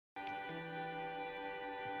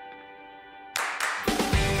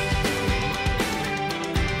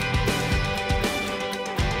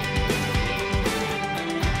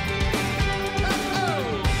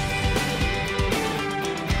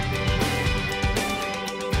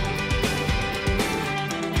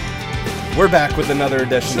We're back with another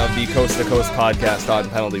edition of the Coast to Coast podcast on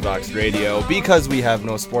Penalty Box Radio. Because we have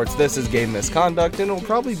no sports, this is Game Misconduct, and it'll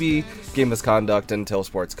probably be Game Misconduct until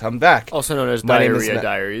sports come back. Also known as Diarrhea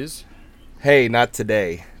Diaries. Hey, not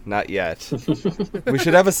today. Not yet. We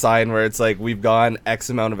should have a sign where it's like, we've gone X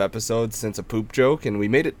amount of episodes since a poop joke, and we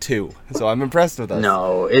made it 2. So I'm impressed with us.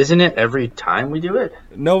 No, isn't it every time we do it?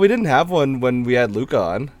 No, we didn't have one when we had Luca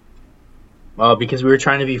on. Well, because we were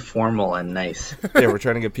trying to be formal and nice. Yeah, we're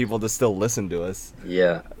trying to get people to still listen to us.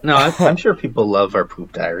 Yeah. No, I'm sure people love our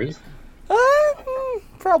poop diaries.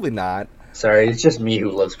 Probably not. Sorry, it's just me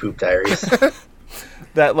who loves poop diaries.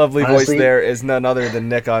 That lovely Honestly, voice there is none other than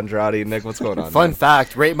Nick Andrade. Nick, what's going on? Fun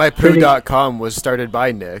fact, RateMyPoo.com was started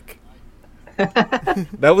by Nick.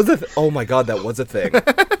 That was oh my god, that was a thing.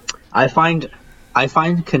 I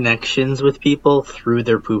find connections with people through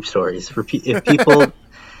their poop stories. If people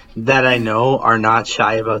that I know are not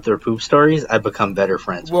shy about their poop stories, I become better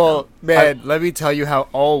friends with them. Man, let me tell you how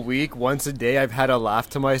all week, once a day, I've had a laugh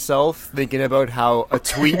to myself thinking about how a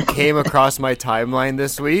tweet came across my timeline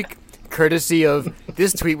this week, courtesy of,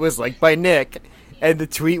 this tweet was liked by Nick, and the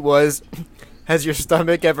tweet was, has your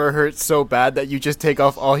stomach ever hurt so bad that you just take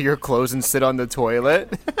off all your clothes and sit on the toilet?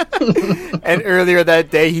 And earlier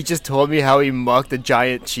that day, he just told me how he mucked a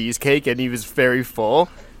giant cheesecake and he was very full.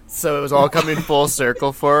 So it was all coming full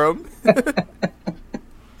circle for him.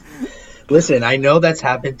 Listen, I know that's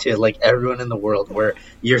happened to like everyone in the world, where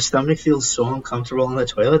your stomach feels so uncomfortable on the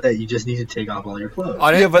toilet that you just need to take off all your clothes.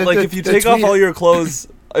 Yeah, but like if you take off all your clothes,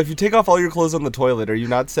 on the toilet, are you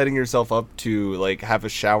not setting yourself up to like have a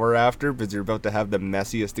shower after because you're about to have the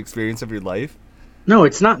messiest experience of your life? No,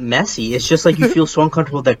 it's not messy. It's just like you feel so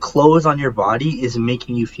uncomfortable that clothes on your body is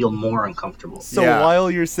making you feel more uncomfortable. So while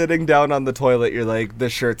you're sitting down on the toilet, you're like, the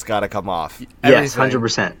shirt's got to come off. Yes,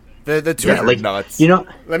 100%. The tweet, yeah, like nuts. You know,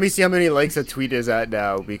 let me see how many likes a tweet is at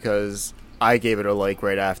now, because I gave it a like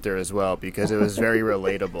right after as well, because it was very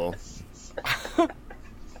relatable.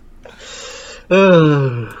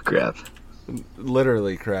 Crap.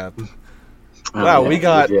 Literally crap. Oh, Wow, yeah, we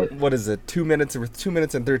got, legit. what is it, 2 minutes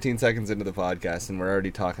and 13 seconds into the podcast, and we're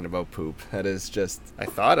already talking about poop. That is just I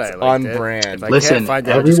thought I liked on it. brand. If I Listen, can't find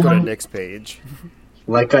it, I'll just go to everyone- Nick's page.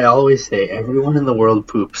 Like I always say, everyone in the world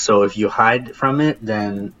poops. So if you hide from it,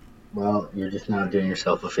 then, well, you're just not doing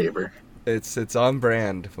yourself a favor. It's on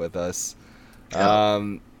brand with us.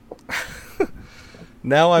 Yeah.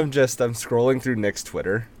 Now I'm scrolling through Nick's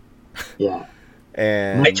Twitter. Yeah.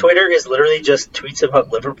 And My Twitter is literally just tweets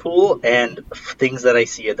about Liverpool and things that I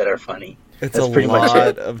see that are funny. it's That's a pretty much lot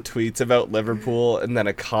it. of tweets about Liverpool, and then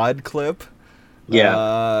a COD clip.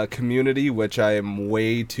 Yeah. Community, which I am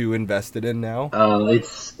way too invested in now.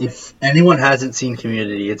 It's anyone hasn't seen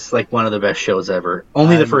Community, it's like one of the best shows ever.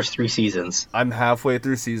 Only the first 3 seasons. I'm halfway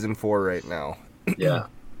through season 4 right now. Yeah.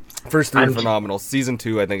 First 3 are I'm- phenomenal. Season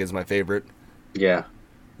 2, I think, is my favorite. Yeah.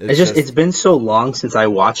 It's been so long since I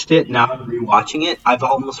watched it. Now I'm rewatching it. I've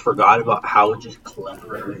almost forgot about how just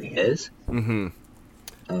clever everything is. Mm-hmm.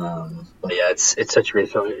 But yeah, it's such a great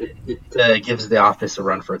show. It gives The Office a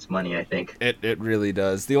run for its money, I think. It really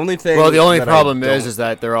does. The only thing. Well, the only that I problem don't- is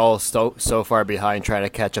that they're all so far behind trying to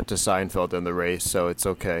catch up to Seinfeld in the race, so it's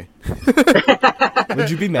okay. Would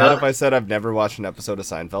you be mad if I said I've never watched an episode of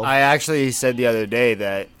Seinfeld? I actually said the other day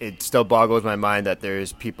that it still boggles my mind that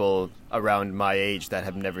there's people around my age that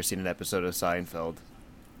have never seen an episode of Seinfeld.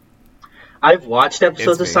 I've watched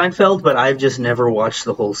episodes of It's me. Seinfeld, but I've just never watched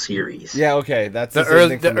the whole series. Yeah, okay, that's The the, same early-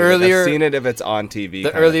 thing the for me. Like, earlier- I've seen it if it's on TV. The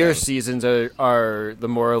kinda earlier thing. seasons are the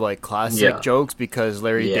more like classic Yeah. jokes because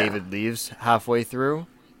Larry Yeah. David leaves halfway through,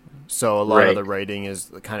 so a lot of Right. the writing is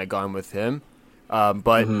kind of gone with him. But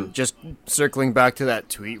Mm-hmm. just circling back to that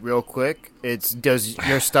tweet real quick, it's does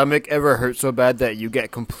your stomach ever hurt so bad that you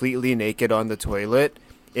get completely naked on the toilet?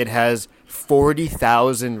 It has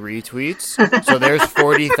 40,000 retweets, so there's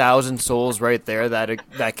 40,000 souls right there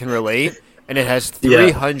that can relate, and it has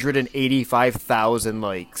 385,000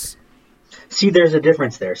 likes. See, there's a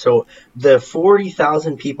difference there. So the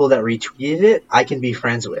 40,000 people that retweeted it, I can be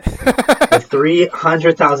friends with. The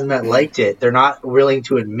 300,000 that liked it, they're not willing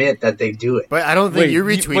to admit that they do it. But I don't think Wait, you but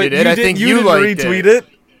retweeted it. I think you didn't liked retweet it.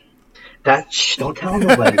 Don't tell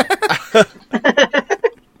nobody.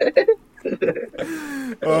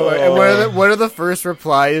 Oh, and one of the first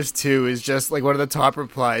replies too is just like one of the top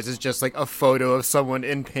replies is just like a photo of someone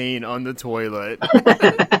in pain on the toilet.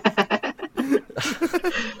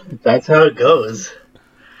 That's how it goes.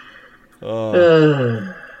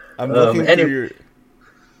 I'm looking anyway- through your.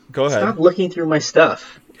 Go ahead. Stop looking through my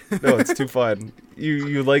stuff. No, it's too fun.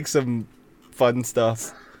 You like some fun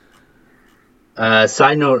stuff.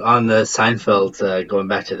 Side note on the Seinfeld, going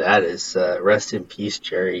back to that, is rest in peace,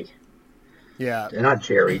 Jerry. Yeah. Not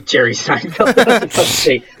Jerry Seinfeld. I was about to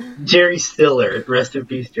say Jerry Stiller. Rest in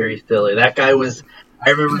peace, Jerry Stiller. That guy was.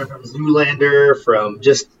 I remember him from Zoolander, from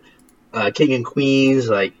just King and Queens,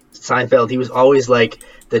 like Seinfeld. He was always like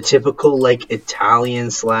the typical like Italian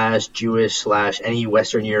 / Jewish / any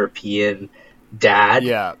Western European dad.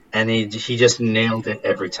 Yeah. And he just nailed it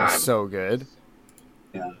every time. So good.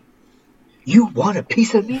 Yeah. You want a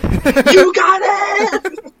piece of me? You got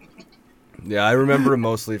it! Yeah, I remember him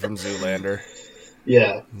mostly from Zoolander.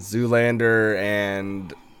 Yeah. Zoolander,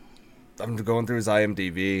 and I'm going through his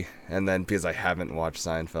IMDb, and then because I haven't watched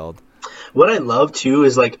Seinfeld. What I love too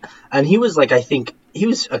is like, and he was like, I think he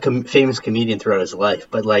was a famous comedian throughout his life,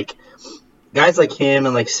 but like guys like him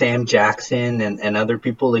and like Sam Jackson and other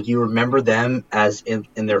people, like you remember them as in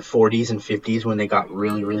their 40s and 50s when they got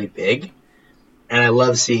really, really big. And I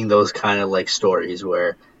love seeing those kind of like stories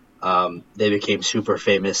where they became super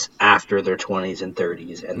famous after their 20s and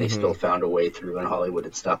 30s, and they still found a way through in Hollywood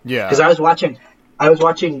and stuff. Yeah. Because I was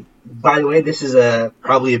watching. By the way, this is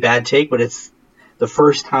probably a bad take, but it's the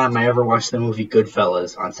first time I ever watched the movie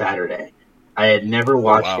Goodfellas on Saturday. I had never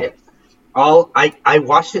watched it. I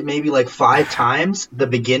watched it maybe like 5 times. The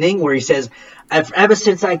beginning where he says, "Ever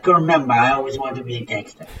since I can remember, I always wanted to be a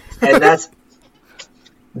gangster," and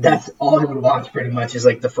that's all I would watch pretty much is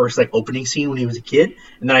like the first like opening scene when he was a kid,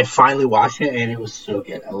 and then I finally watched it and it was so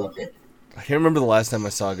good. I loved it. I can't remember the last time I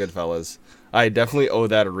saw Goodfellas. I definitely owe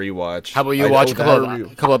that a rewatch. How about you watch a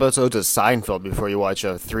couple episodes of Seinfeld before you watch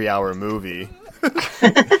a 3-hour movie?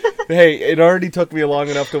 Hey, it already took me long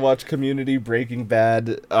enough to watch Community, Breaking Bad.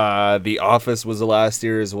 The Office was the last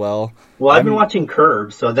year as well. Well, I've been watching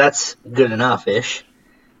Curb, so that's good enough-ish.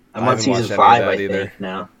 I'm on season 5, I think,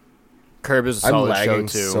 now. Curb is a I'm solid show lagging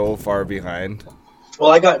too. so far behind.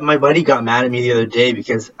 Well, my buddy got mad at me the other day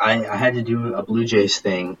because I had to do a Blue Jays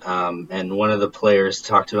thing, and one of the players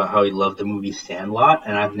talked about how he loved the movie Sandlot,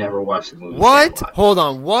 and I've never watched the movie Sandlot. Hold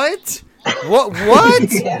on, what?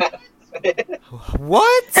 What? Yeah.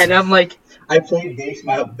 What? And I'm like, I played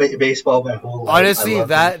baseball my whole life. Honestly,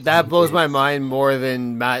 that blows my mind more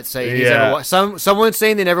than Matt saying he's Yeah. ever someone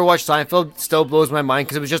saying they never watched Seinfeld still blows my mind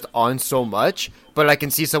because it was just on so much. But I can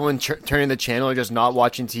see someone turning the channel or just not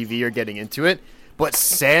watching TV or getting into it. But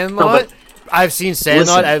Sandlot, I've seen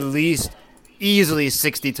Sandlot at least easily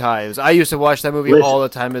 60 times. I used to watch that movie all the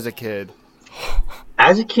time as a kid.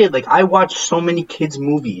 As a kid, like I watched so many kids'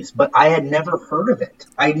 movies, but I had never heard of it.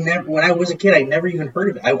 When I was a kid, I never even heard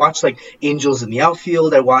of it. I watched like Angels in the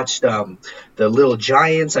Outfield. I watched The Little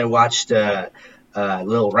Giants. I watched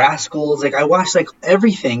Little Rascals. Like I watched like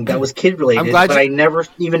everything that was kid related, but I never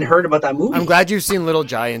even heard about that movie. I'm glad you've seen Little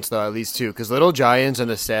Giants though, at least too, because Little Giants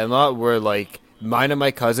and The Sandlot were like mine and my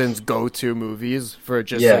cousin's go-to movies for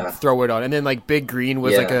just like throw it on, and then like Big Green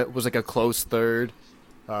was like a close third.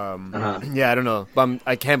 Yeah, I don't know, but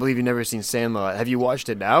I can't believe you've never seen Sandlot. Have you watched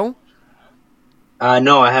it now?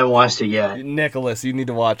 No, I haven't watched it yet. Nicholas, you need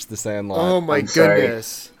to watch The Sandlot. Oh my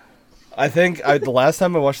goodness! I think the last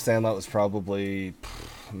time I watched Sandlot was probably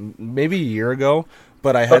maybe a year ago,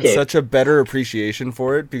 but I had such a better appreciation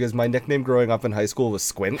for it because my nickname growing up in high school was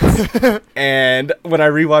Squints. And when I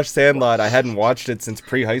rewatched Sandlot, I hadn't watched it since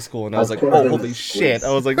pre-high school, and I was like, oh, holy shit.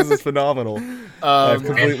 I was like, this is phenomenal. I've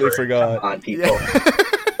completely forgot. On people.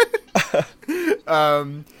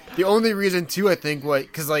 The only reason too, I think,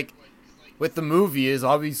 because like with the movie is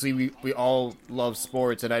obviously we all love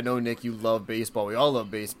sports, and I know Nick, you love baseball. We all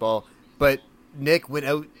love baseball, but Nick went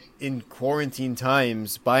out in quarantine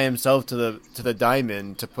times by himself to the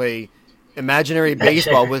diamond to play imaginary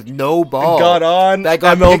baseball with no ball. That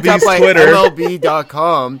got MLB's picked up by Twitter.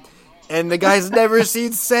 MLB.com, and the guy's never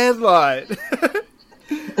seen Sandlot.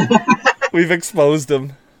 We've exposed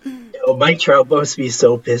him. Oh, Mike Trout must be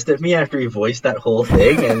so pissed at me after he voiced that whole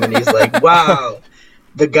thing, and then he's like, wow,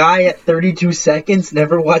 the guy at 32 seconds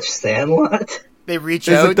never watched Sandlot? They reach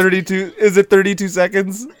out. Is it 32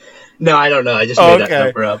 seconds? No, I don't know. I just made that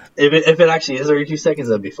number up. If it actually is 32 seconds,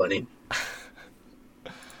 that'd be funny.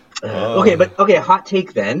 Okay, hot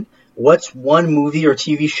take then. What's one movie or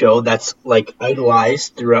TV show that's like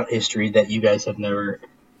idolized throughout history that you guys have never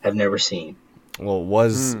seen? Well, it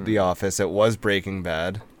was The Office. It was Breaking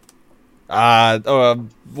Bad.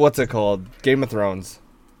 What's it called? Game of Thrones.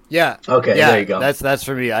 Yeah. Okay. Yeah, there you go. That's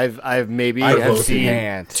for me. I've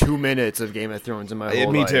seen 2 minutes of Game of Thrones in my whole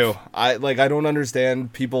life. Me too. I don't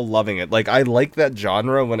understand people loving it. Like I like that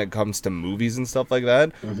genre when it comes to movies and stuff like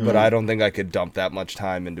that, but I don't think I could dump that much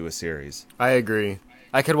time into a series. I agree.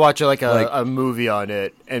 I could watch a movie on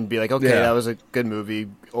it and be like, okay, that was a good movie.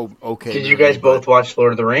 Okay. Did you guys both watch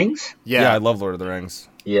Lord of the Rings? Yeah, I love Lord of the Rings.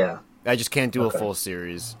 Yeah. I just can't do a full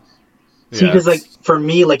series. See, because like for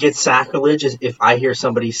me, like it's sacrilege if I hear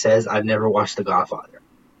somebody says I've never watched The Godfather.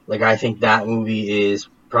 Like I think that movie is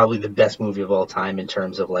probably the best movie of all time in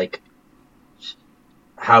terms of like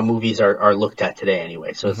how movies are looked at today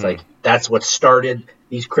anyway. So it's like that's what started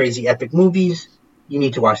these crazy epic movies. You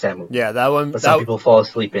need to watch that movie. Yeah, that one. But some people fall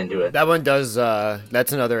asleep into it. That one does.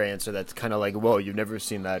 That's another answer. That's kind of like, whoa, you've never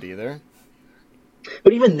seen that either.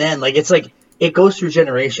 But even then, like it's like it goes through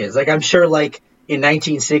generations. Like I'm sure, like in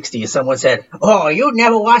 1960, someone said, "Oh, you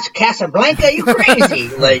never watched Casablanca? You crazy!"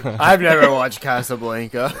 Like I've never watched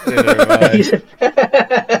Casablanca.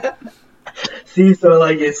 See, so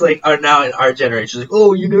like it's like now in our generation, it's like,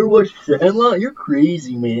 "Oh, you never watched Sandlot? You're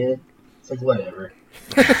crazy, man." It's like whatever.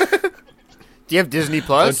 Do you have Disney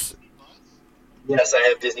Plus? Yes, I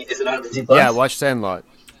have Disney. Is it on Disney Plus? Yeah, watch Sandlot.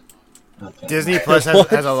 Okay. Disney Plus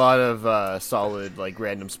has a lot of solid, like,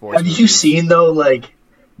 random sports. Have you seen though? Like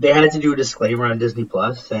they had to do a disclaimer on Disney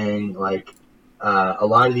Plus saying like a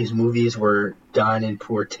lot of these movies were done in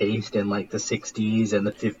poor taste in like the 60s and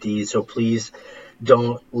the 50s. So please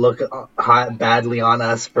don't look badly on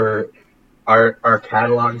us for our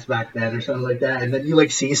catalogs back then or something like that. And then you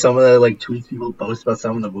like see some of the like tweets people post about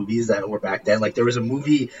some of the movies that were back then. Like there was a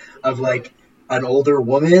movie of like an older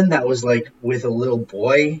woman that was like with a little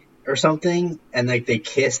boy or something, and like they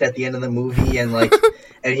kissed at the end of the movie, and like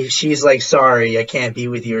she's like, "Sorry, I can't be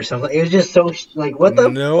with you" or something. It was just so like, what the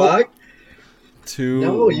fuck?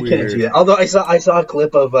 No, you can't do that. Although I saw a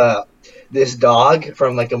clip of this dog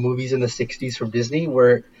from like a movies in the 60s from Disney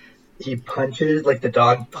where he punches, like the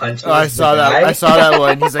dog punches. Oh, I saw that. I saw that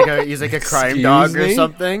one. He's like a crime dog or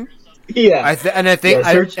something. Yeah, I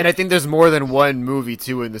think there's more than one movie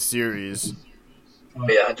too in the series. Oh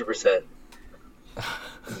yeah, 100%.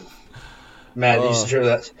 Man, you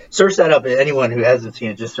should search that up. Anyone who hasn't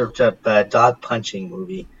seen it, just search up dog punching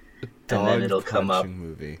movie, and then it'll come up.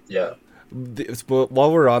 Movie. Yeah.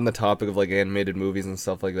 While we're on the topic of like animated movies and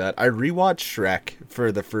stuff like that, I rewatched Shrek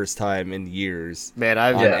for the first time in years. Man,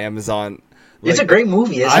 on Amazon. It's a great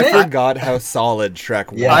movie, isn't it? I forgot how solid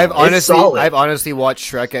Shrek was. Yeah, I've honestly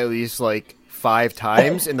watched Shrek at least like 5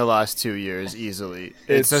 times in the last 2 years easily.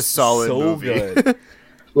 It's a solid movie. Good.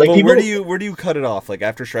 Like where do you cut it off? Like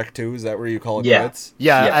after Shrek 2, is that where you call it quits?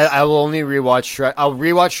 Yeah, yes. I will only rewatch Shrek. I'll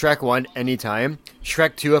rewatch Shrek 1 anytime.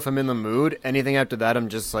 Shrek 2 if I'm in the mood. Anything after that, I'm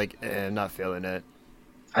just like, I'm not feeling it.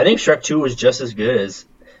 I think Shrek 2 was just as good as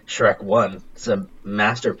Shrek 1. It's a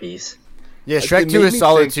masterpiece. Yeah, Shrek 2 is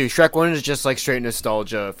solid too. Shrek 1 is just like straight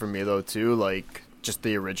nostalgia for me though too, like just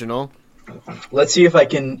the original. Let's see if I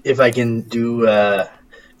can do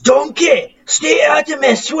Donkey, stay out of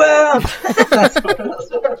my swamp.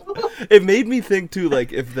 It made me think too,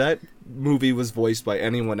 like if that movie was voiced by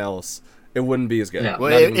anyone else, it wouldn't be as good. No.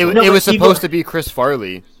 Well, it was supposed to be Chris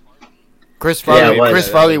Farley. Chris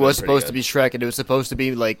Farley was supposed to be Shrek, and it was supposed to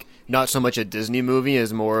be like not so much a Disney movie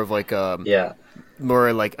as more of like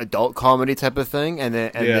more like adult comedy type of thing. And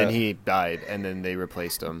then he died, and then they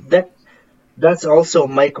replaced him. That's also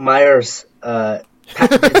Mike Myers'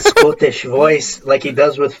 Scottish voice, like he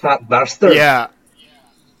does with Fat Bastard. Yeah.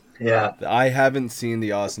 I haven't seen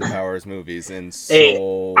the Austin Powers movies in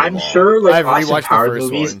so I'm long. sure like I've Austin rewatched Powers the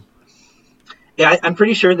first movies. one. Yeah, I'm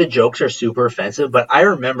pretty sure the jokes are super offensive, but I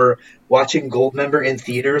remember watching Goldmember in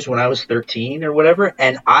theaters when I was 13 or whatever,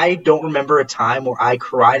 and I don't remember a time where I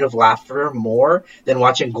cried of laughter more than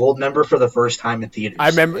watching Goldmember for the first time in theaters. I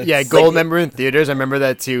remember, Goldmember in theaters. I remember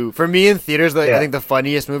that too. For me in theaters, I think the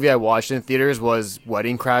funniest movie I watched in theaters was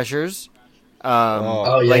Wedding Crashers.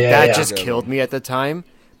 That just killed me at the time.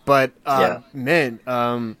 But man,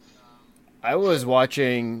 I was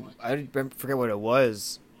watching. I forget what it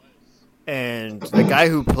was. And the guy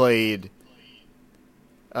who played,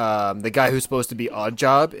 the guy who's supposed to be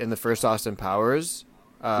Oddjob in the first Austin Powers,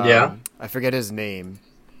 I forget his name.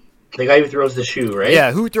 The guy who throws the shoe, right?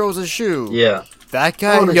 Yeah, who throws a shoe? Yeah, that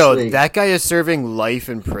guy. That guy is serving life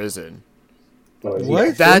in prison.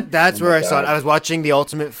 What? That's where I saw it. I was watching The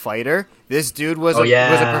Ultimate Fighter. This dude was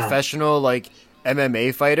a professional like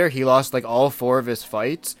MMA fighter. He lost like all 4 of his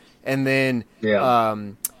fights, and then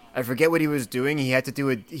I forget what he was doing. He had to do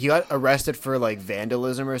he got arrested for like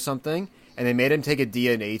vandalism or something, and they made him take a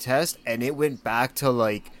DNA test, and it went back to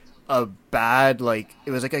like a bad, like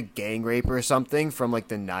it was like a gang rape or something from like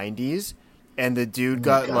the 90s, and the dude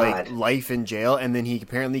got like life in jail, and then he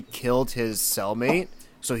apparently killed his cellmate,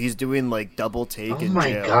 so he's doing like double take in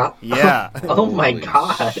jail. God. Yeah. Oh my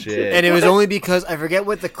god. Shit. And it was only because I forget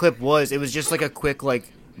what the clip was. It was just like a quick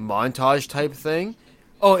like montage type thing.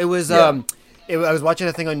 Oh, it was I was watching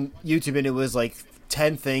a thing on YouTube, and it was like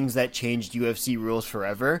 10 things that changed UFC rules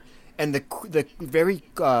forever. And the very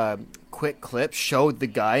quick clip showed the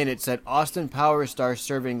guy, and it said Austin Power Star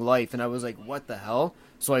serving life, and I was like, what the hell?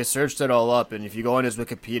 So I searched it all up, and if you go on his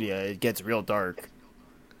Wikipedia, it gets real dark.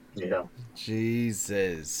 Yeah.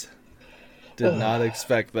 Jesus. Did not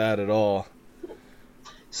expect that at all.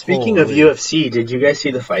 Speaking of UFC, did you guys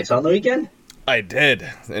see the fights on the weekend? I did,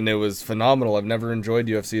 and it was phenomenal. I've never enjoyed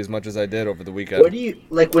UFC as much as I did over the weekend. What do you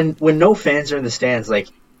like when no fans are in the stands? Like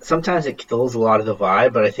sometimes it kills a lot of the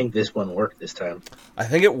vibe, but I think this one worked this time. I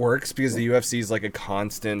think it works because the UFC is like a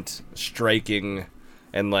constant striking,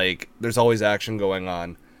 and like there's always action going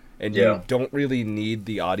on, and you don't really need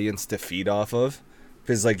the audience to feed off of.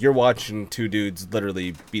 Because, like, you're watching two dudes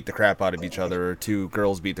literally beat the crap out of each other, or two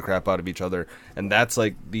girls beat the crap out of each other, and that's,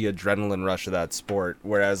 like, the adrenaline rush of that sport.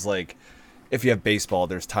 Whereas, like, if you have baseball,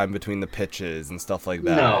 there's time between the pitches and stuff like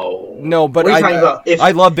that. No, but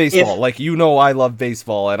I love baseball. Like, you know I love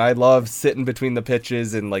baseball, and I love sitting between the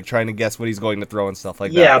pitches and, like, trying to guess what he's going to throw and stuff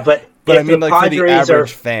like that. Yeah, but I mean, like, for the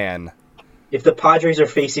average fan. If the Padres are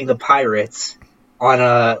facing the Pirates on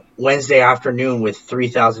a Wednesday afternoon with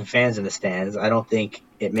 3,000 fans in the stands, I don't think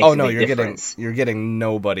it makes a big difference. You're getting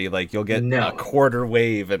nobody. Like, you'll get a quarter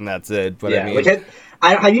wave, and that's it. But I mean,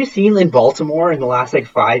 have you seen in Baltimore in the last, like,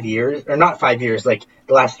 5 years, or not 5 years, like,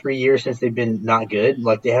 the last 3 years since they've been not good?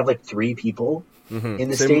 Like, they have, like, 3 people in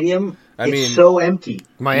the stadium. It's so empty.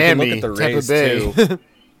 Miami, look at the Tampa Rays, Bay. too.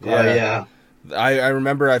 Yeah. I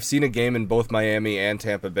remember I've seen a game in both Miami and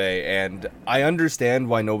Tampa Bay, and I understand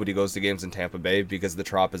why nobody goes to games in Tampa Bay because the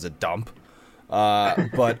Trop is a dump.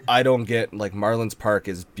 But I don't get, like, Marlins Park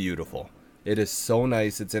is beautiful. It is so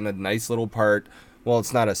nice. It's in a nice little part. Well,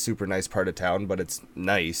 it's not a super nice part of town, but it's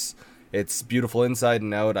nice. It's beautiful inside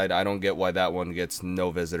and out. I don't get why that one gets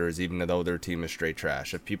no visitors, even though their team is straight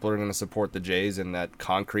trash. If people are going to support the Jays in that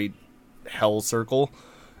concrete hell circle,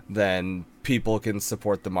 then people can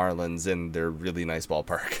support the Marlins in their really nice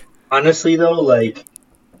ballpark. Honestly, though, like,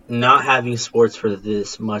 not having sports for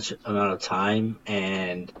this much amount of time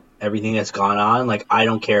and everything that's gone on, like, I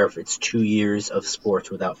don't care if it's 2 years of sports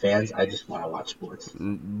without fans. I just want to watch sports.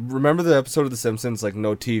 Remember the episode of The Simpsons, like,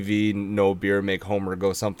 no TV, no beer, make Homer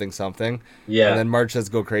go something, something? Yeah. And then Marge says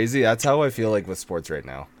go crazy? That's how I feel like with sports right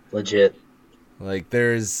now. Legit. Like,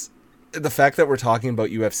 there's... The fact that we're talking about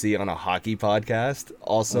UFC on a hockey podcast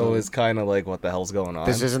also is kind of like, what the hell's going on?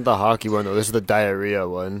 This isn't the hockey one, though. This is the diarrhea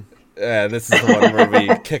one. Yeah, this is the one where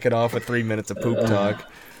we kick it off with 3 minutes of poop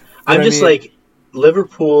talk. I'm just like,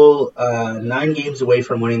 Liverpool, 9 games away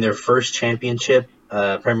from winning their first championship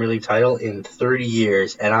Premier League title in 30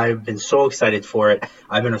 years, and I've been so excited for it.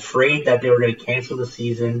 I've been afraid that they were going to cancel the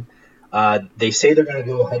season. They say they're going to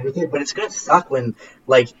go ahead with it, but it's going to suck when,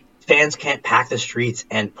 like, fans can't pack the streets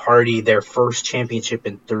and party their first championship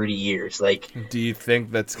in 30 years. Like, do you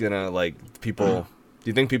think that's gonna, like, people? Do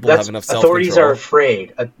you think people have enough self-control? Authorities are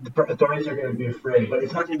afraid. The authorities are going to be afraid, but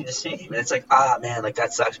it's not going to be the same. And it's like, man, like,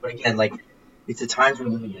 that sucks. But again, like, it's the times we're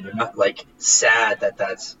living in. They're not, like, sad that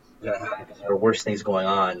that's going to happen because there are worse things going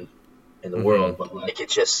on in the world. But, like,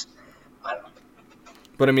 it's just, I don't know.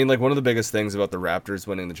 But, I mean, like, one of the biggest things about the Raptors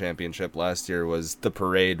winning the championship last year was the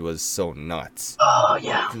parade was so nuts. Oh,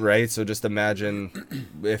 yeah. Right? So just imagine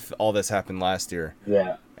if all this happened last year.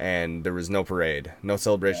 Yeah. And there was no parade, no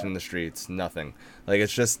celebration in the streets, nothing. Like,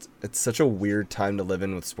 it's such a weird time to live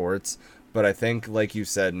in with sports. But I think, like you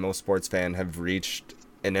said, most sports fans have reached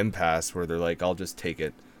an impasse where they're like, I'll just take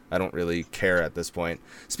it. I don't really care at this point.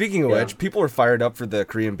 Speaking of which, people are fired up for the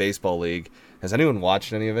Korean Baseball League. Has anyone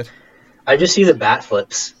watched any of it? I just see the bat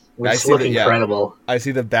flips, which look incredible. I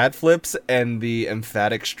see the bat flips and the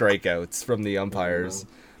emphatic strikeouts from the umpires,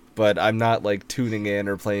 but I'm not, like, tuning in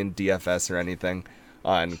or playing DFS or anything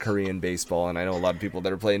on Korean baseball, and I know a lot of people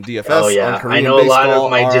that are playing DFS on Korean baseball. I know a lot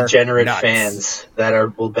of my degenerate fans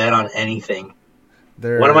that will bet on anything.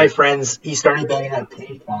 One of my friends, he started betting on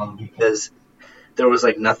ping pong because there was,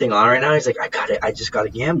 like, nothing on right now. He's like, I just got to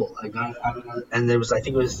gamble. And there was, I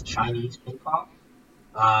think it was Chinese ping pong.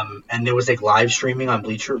 And there was, like, live streaming on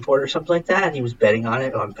Bleacher Report or something like that. And he was betting on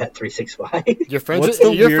it on Bet365. You're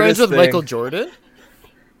friends with Michael Jordan?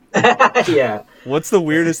 Yeah. What's the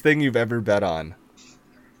weirdest thing you've ever bet on?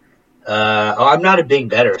 I'm not a big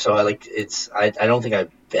bettor, so I don't think I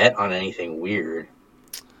bet on anything weird.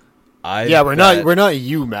 We're not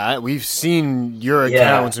you, Matt. We've seen your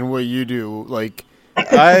accounts and what you do. Like,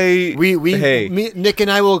 Nick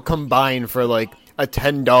and I will combine for, like, a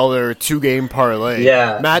 $10 2-game parlay.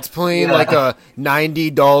 Yeah. Matt's playing like a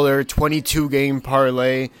 $90 22-game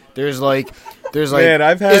parlay. There's like Man,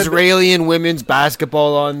 I've had- Israeli and women's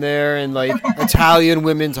basketball on there, and like Italian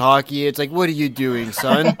women's hockey. It's like, what are you doing,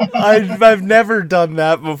 son? I've never done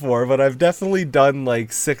that before, but I've definitely done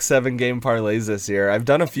like 6-7 game parlays this year. I've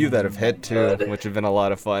done a few that have hit too, which have been a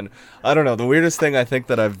lot of fun. I don't know. The weirdest thing I think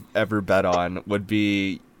that I've ever bet on would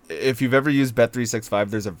be, if you've ever used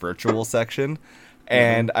Bet365, there's a virtual section.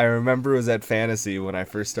 And I remember it was at Fantasy when I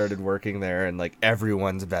first started working there, and like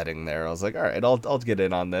everyone's betting there. I was like, all right, I'll get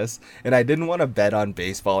in on this. And I didn't want to bet on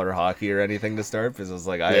baseball or hockey or anything to start, because I was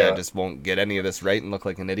like, I just won't get any of this right and look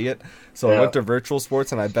like an idiot. So I went to virtual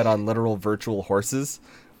sports and I bet on literal virtual horses.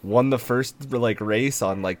 Won the first like race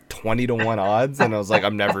on like 20-1 odds, and I was like,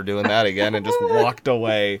 I'm never doing that again, and just walked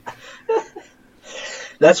away.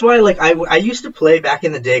 That's why, like, I used to play back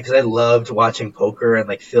in the day because I loved watching poker and,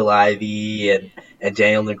 like, Phil Ivey and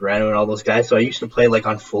Daniel Negreanu and all those guys. So I used to play, like,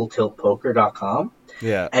 on FullTiltPoker.com.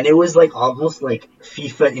 Yeah. And it was, like, almost, like,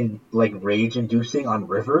 FIFA in, like, rage-inducing on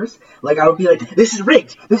Rivers. Like, I would be like, this is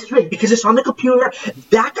rigged because it's on the computer.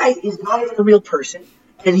 That guy is not even a real person.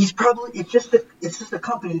 And he's probably, it's just a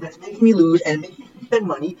company that's making me lose and making me spend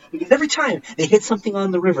money because every time they hit something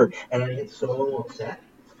on the river, and I get so upset.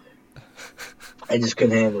 I just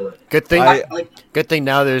couldn't handle it. Good thing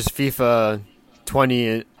now there's FIFA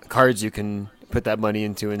 20 cards you can put that money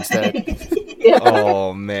into instead. Yeah.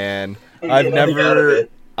 Oh man,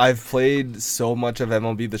 I've played so much of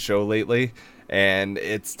MLB The Show lately, and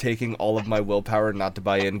it's taking all of my willpower not to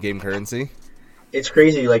buy in-game currency. It's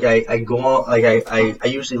crazy. Like I go on, like I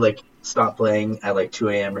usually like stop playing at like 2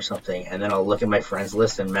 a.m. or something, and then I'll look at my friends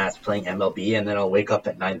list and Matt's playing MLB, and then I'll wake up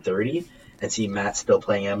at 9:30 and see Matt still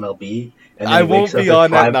playing MLB. And I won't be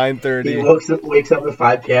on at 9:30. He wakes up at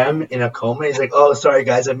 5 p.m. in a coma. He's like, "Oh, sorry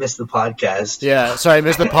guys, I missed the podcast." Yeah, sorry, I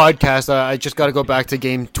missed the podcast. I just got to go back to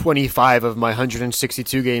game 25 of my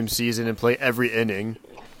 162 game season and play every inning.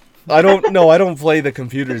 I don't play the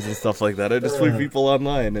computers and stuff like that. I just play people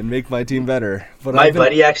online and make my team better. But my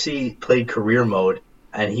buddy actually played career mode,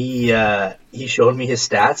 and he showed me his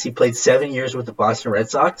stats. He played 7 years with the Boston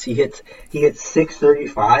Red Sox. He hit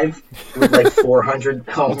 635 with like 400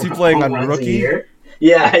 Was he playing on rookie?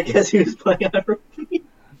 Yeah, I guess he was playing on rookie.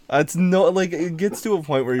 It gets to a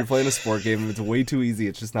point where you're playing a sport game and it's way too easy.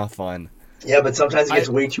 It's just not fun. Yeah, but sometimes it gets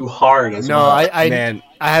way too hard as well. I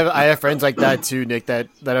have friends like that too, Nick, that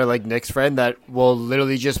are like Nick's friend that will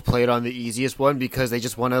literally just play it on the easiest one because they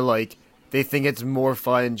just want to like, they think it's more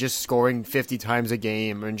fun just scoring 50 times a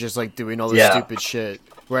game and just like doing all this stupid shit.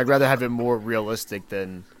 Where I'd rather have it more realistic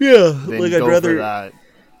than I'd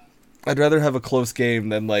rather have a close game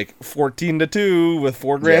than like 14-2 with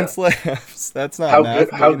 4 grand slams. That's not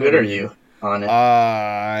how good are you on it?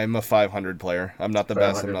 I'm a 500 player. I'm not the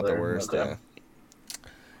best. I'm not the worst. Okay.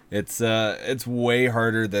 Yeah. It's way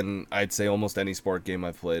harder than I'd say almost any sport game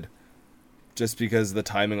I've played. Just because the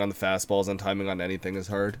timing on the fastballs and timing on anything is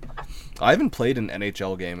hard. I haven't played an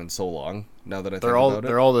NHL game in so long. Now that I think about it,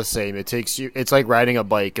 they're all the same. It's like riding a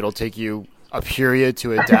bike. It'll take you a period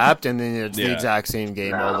to adapt, and then it's the exact same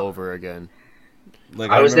game all over again.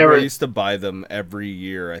 Like I used to buy them every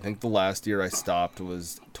year. I think the last year I stopped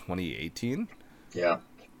was 2018. Yeah.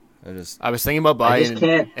 I was thinking about buying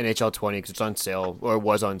NHL 20 because it's on sale, or it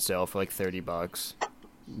was on sale for like $30.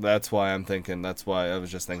 That's why I'm thinking. That's why I was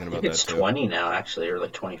just thinking about that too. It's 20 now, actually, or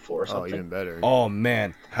like 24 or something. Oh, even better. Oh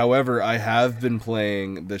man. However, I have been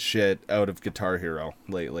playing the shit out of Guitar Hero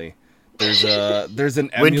lately. There's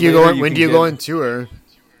an emulator. When do you go on tour?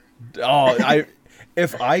 Oh,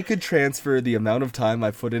 if I could transfer the amount of time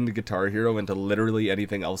I put into Guitar Hero into literally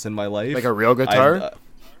anything else in my life, like a real guitar,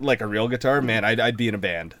 man, I'd be in a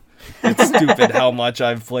band. It's stupid how much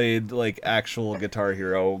I've played like actual Guitar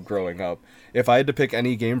Hero growing up. If I had to pick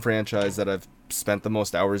any game franchise that I've spent the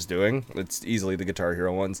most hours doing, it's easily the Guitar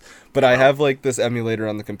Hero ones. But I have like this emulator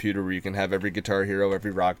on the computer where you can have every Guitar Hero,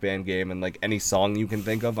 every Rock Band game, and like any song you can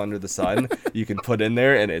think of under the sun, you can put in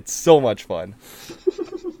there, and it's so much fun.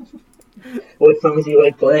 What songs do you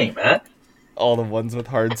like playing, Matt? All the ones with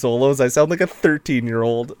hard solos. I sound like a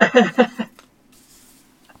 13-year-old.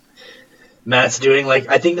 Matt's doing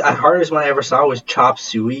I think the hardest one I ever saw was Chop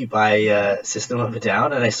Suey by System of a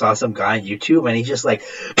Down, and I saw some guy on YouTube, and he's just like,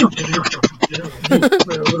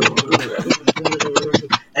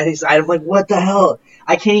 and I'm like, what the hell?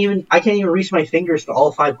 I can't even reach my fingers to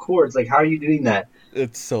all 5 chords. Like, how are you doing that?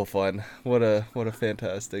 It's so fun. What a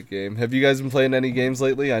fantastic game. Have you guys been playing any games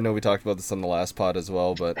lately? I know we talked about this on the last pod as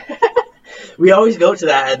well, but we always go to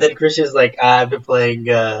that, and then Christian's like, I've been playing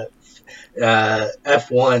F1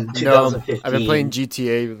 2015. No, I've been playing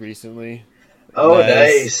GTA recently. Oh,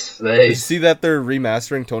 nice. Did you see that they're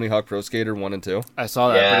remastering Tony Hawk Pro Skater 1 and 2? I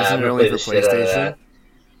saw that, but isn't it only for PlayStation?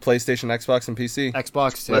 PlayStation, Xbox, and PC.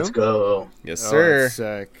 Xbox too? Let's go. Yes, sir. That's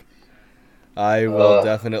sick. I will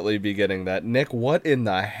definitely be getting that. Nick, what in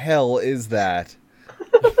the hell is that?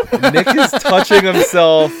 Nick is touching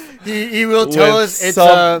himself. He will tell us it's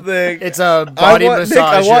a body massager. Nick,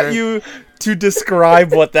 I want you to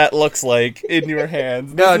describe what that looks like in your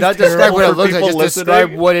hands. No, not describe what it looks like. Just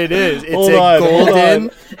describe what it is. It's golden.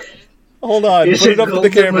 Hold on. Put it up to the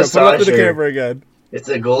camera. Put it up to the camera again. It's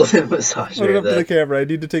a golden massager. Put it up to the camera. I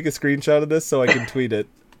need to take a screenshot of this so I can tweet it.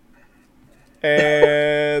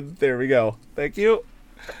 And there we go. Thank you.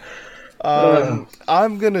 I'm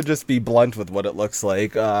going to just be blunt with what it looks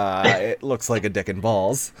like. It looks like a dick and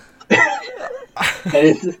balls.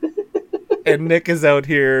 And Nick is out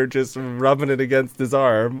here just rubbing it against his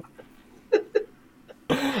arm.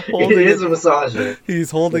 It is a massager.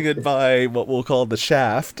 He's holding it by what we'll call the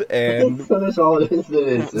shaft, and that's all it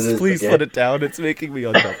is. Please put it down. It's making me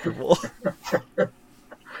uncomfortable.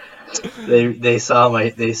 They saw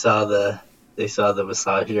the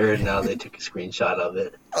massager, and now they took a screenshot of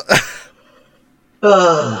it.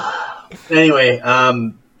 Anyway,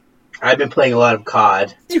 I've been playing a lot of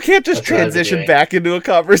COD. You can't just transition back into a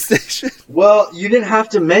conversation. Well, you didn't have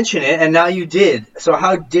to mention it, and now you did. So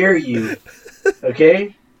how dare you?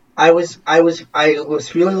 Okay, I was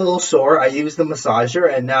feeling a little sore. I used the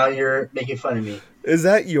massager, and now you're making fun of me. Is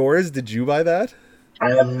that yours? Did you buy that?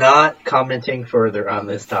 I am not commenting further on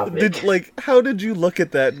this topic. How did you look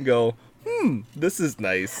at that and go, this is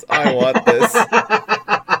nice. I want this.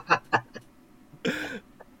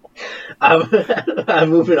 I'm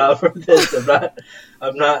moving on from this.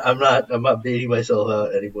 I'm not beating myself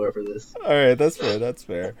out anymore for this. All right, that's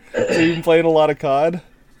fair. So you've been playing a lot of COD?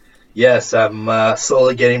 Yes, I'm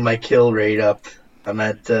slowly getting my kill rate up. I'm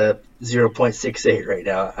at 0.68 right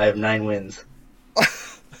now. I have 9 wins.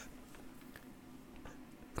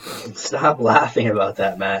 Stop laughing about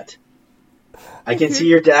that, Matt. I can see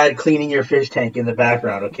your dad cleaning your fish tank in the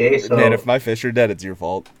background, okay? So, man, if my fish are dead, it's your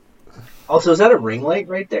fault. Also, is that a ring light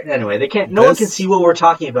right there? Anyway, no one can see what we're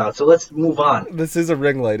talking about, so let's move on. This is a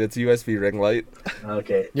ring light. It's a USB ring light.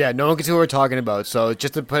 Okay. Yeah, no one can see what we're talking about. So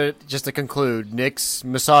just to conclude, Nick's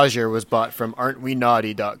massager was bought from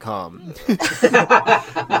aren'twenaughty.com.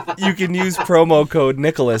 You can use promo code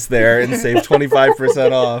Nicholas there and save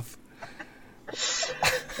 25% off.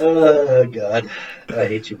 Oh, God. I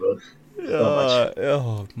hate you both so much.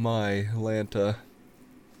 Oh, my Lanta.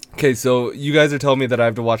 Okay, so you guys are telling me that I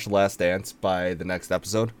have to watch The Last Dance by the next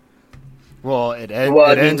episode? Well, it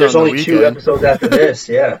ends there's on the only weekend. 2 episodes after this,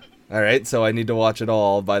 yeah. All right, so I need to watch it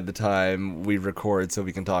all by the time we record so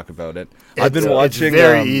we can talk about it. I've been watching... It's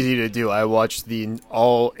very easy to do. I watched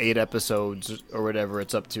all 8 episodes or whatever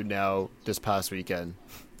it's up to now this past weekend.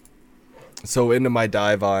 So into my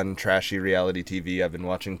dive on trashy reality TV, I've been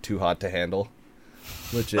watching Too Hot to Handle.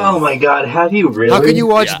 Which is... Oh my God, have you really? How can you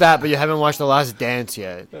watch that, but you haven't watched The Last Dance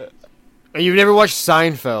yet? And you've never watched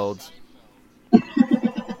Seinfeld?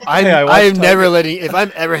 I'm never letting... If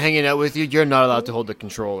I'm ever hanging out with you, you're not allowed to hold the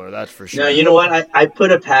controller, that's for sure. No, you know what? I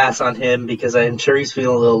put a pass on him because I'm sure he's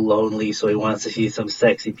feeling a little lonely, so he wants to see some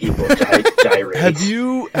sexy people gyrate. Have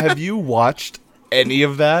you watched any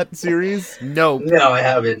of that series? No, I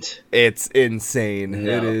haven't. It's insane.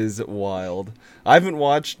 No. It is wild. I haven't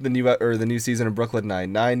watched the new season of Brooklyn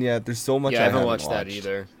Nine-Nine yet. There's so much I haven't watched that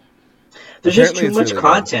either. There's just too much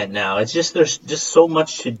content now. It's just there's just so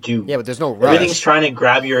much to do. Yeah, but there's no rush. Everything's trying to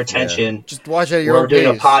grab your attention. Yeah. Just watch it at your own pace. We're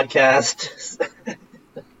doing a podcast. You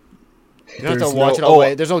don't have to watch it all the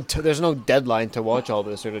way. There's no deadline to watch all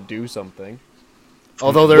this or to do something.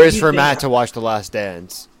 Although there is for Matt to watch The Last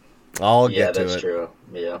Dance. I'll get to it. Yeah, that's true.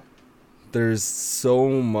 Yeah. There's so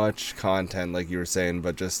much content, like you were saying,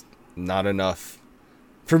 but just not enough.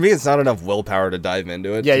 For me, it's not enough willpower to dive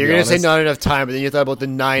into it. Yeah, you're going to say not enough time, but then you thought about the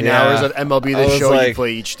 9 hours of MLB The Show you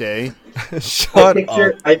play each day. Shut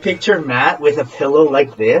up. I picture Matt with a pillow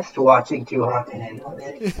like this watching Too Hot to Handle.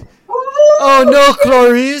 Oh, no,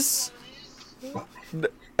 Clarice!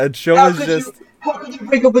 And show is just... How could you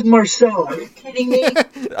break up with Marcel? Are you kidding me?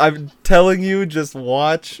 I'm telling you, just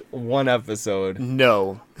watch one episode.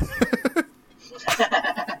 No.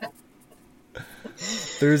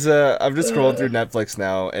 I'm just scrolling through Netflix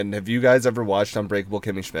now, and have you guys ever watched Unbreakable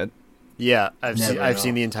Kimmy Schmidt? Yeah, I've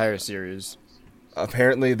seen the entire series.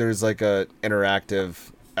 Apparently, there's like a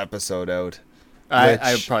interactive episode out.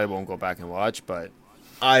 I probably won't go back and watch, but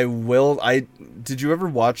I will. Did you ever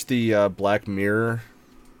watch the Black Mirror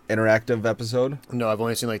interactive episode? No, I've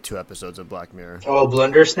only seen like 2 episodes of Black Mirror. Oh,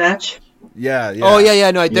 Blunder Snatch? Yeah. Oh,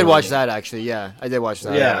 yeah. No, I did watch that actually. Yeah, I did watch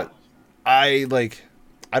that. Yeah. I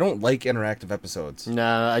don't like interactive episodes.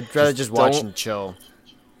 Nah, I'd rather just watch and chill.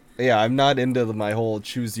 Yeah, I'm not into my whole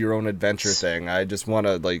choose your own adventure thing. I just want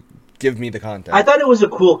to give me the content. I thought it was a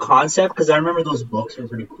cool concept because I remember those books were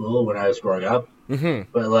pretty cool when I was growing up.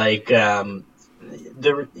 Mm-hmm. But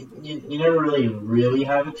you never really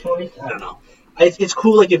have a choice. I don't know. It's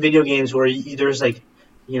cool like in video games where there's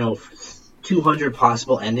 200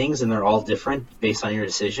 possible endings and they're all different based on your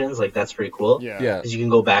decisions. Like that's pretty cool. Yeah. Because you can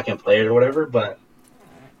go back and play it or whatever. But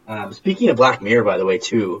speaking of Black Mirror, by the way,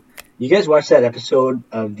 too, you guys watched that episode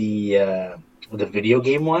of the video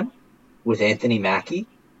game one with Anthony Mackie?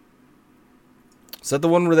 Is that the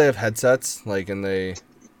one where they have headsets, and they?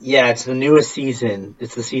 Yeah, it's the newest season.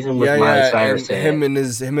 It's the season with Miley Cyrus in it. Him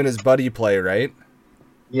and his buddy play, right?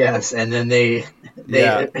 Yes, and then they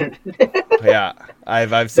yeah, yeah.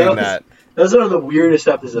 I've seen that. That was one of the weirdest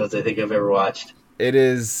episodes I think I've ever watched. It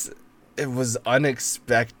was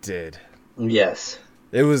unexpected. Yes.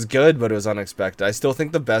 It was good, but it was unexpected. I still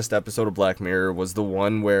think the best episode of Black Mirror was the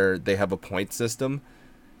one where they have a point system,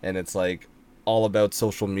 and it's all about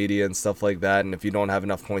social media and stuff like that, and if you don't have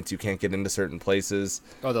enough points, you can't get into certain places.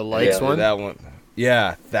 Oh, the likes one? That one.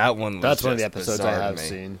 Yeah, that one was That's one of the episodes I have me.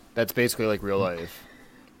 seen. That's basically real life.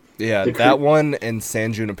 Yeah, that one and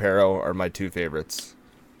San Junipero are my two favorites.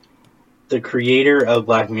 The creator of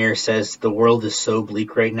Black Mirror says the world is so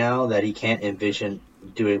bleak right now that he can't envision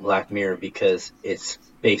doing Black Mirror because it's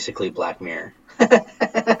basically Black Mirror.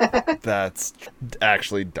 That's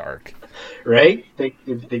actually dark. Right? If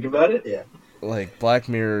you think about it? Yeah. Black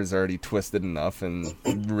Mirror is already twisted enough, and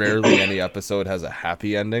rarely any episode has a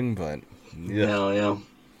happy ending, but... Yeah.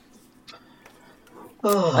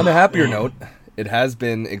 On a happier note, it has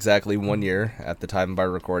been exactly 1 year at the time of our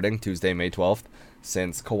recording, Tuesday, May 12th,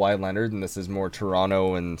 since Kawhi Leonard, and this is more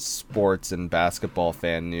Toronto and sports and basketball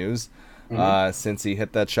fan news, since he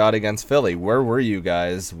hit that shot against Philly. Where were you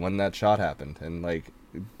guys when that shot happened? And,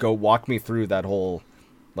 go walk me through that whole,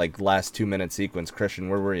 last 2-minute sequence. Christian,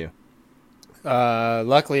 where were you?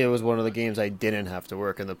 Luckily, it was one of the games I didn't have to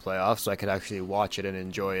work in the playoffs, so I could actually watch it and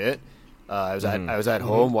enjoy it. I was at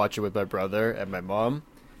home watching with my brother and my mom,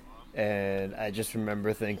 and I just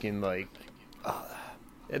remember thinking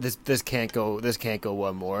this can't go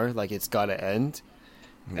one more. It's got to end.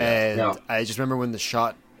 Yeah. And I just remember when the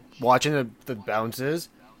shot, watching the bounces,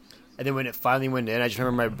 and then when it finally went in, I just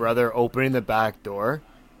remember my brother opening the back door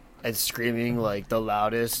and screaming the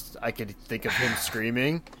loudest I could think of him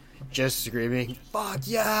screaming. Just screaming, "Fuck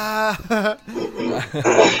yeah!"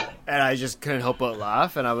 And I just couldn't help but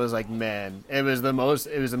laugh. And I was like, "Man, it was the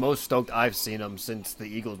most stoked I've seen him since the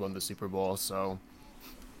Eagles won the Super Bowl." So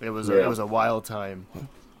it was a wild time.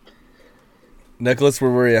 Nicholas,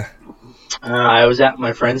 where were you? I was at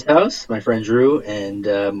my friend's house, my friend Drew, and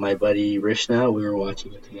my buddy Rishna. We were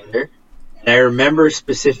watching it together. And I remember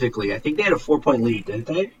specifically, I think they had a 4-point lead, didn't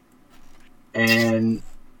they?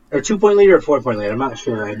 Or 2-point lead or a 4-point lead, I'm not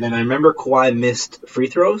sure. And then I remember Kawhi missed free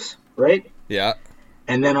throws, right? Yeah.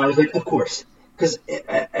 And then I was like, of course. Because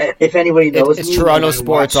if anybody knows it's Toronto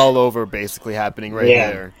sports all over basically happening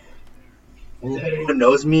there. And if anyone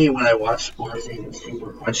knows me, when I watch sports in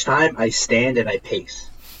super crunch time, I stand and I pace.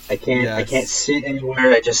 I can't sit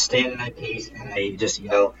anywhere. I just stand and I pace and I just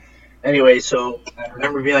yell. Anyway, so I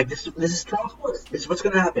remember being like, this is Toronto sports. This is what's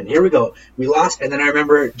going to happen. Here we go. We lost, and then I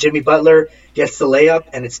remember Jimmy Butler gets the layup,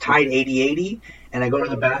 and it's tied 80-80, and I go to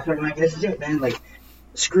the bathroom, and I'm like, this is it, man.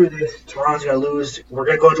 Screw this. Toronto's going to lose. We're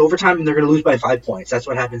going to go into overtime, and they're going to lose by 5 points. That's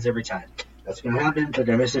what happens every time. That's going to happen. They're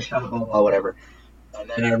going to miss a shot, blah, blah, whatever. And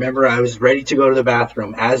then I remember I was ready to go to the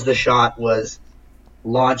bathroom. As the shot was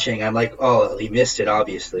launching, I'm like, oh, he missed it,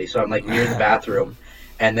 obviously. So I'm, near the bathroom.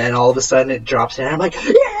 And then all of a sudden it drops in. I'm like,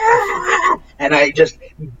 yeah! And I just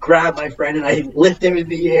grab my friend and I lift him in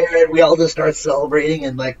the air and we all just start celebrating.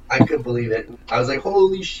 And I couldn't believe it. I was like,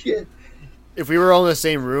 holy shit. If we were all in the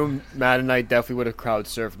same room, Matt and I definitely would have crowd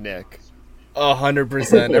surfed Nick.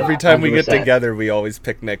 100%. Every time 100%. We get together, we always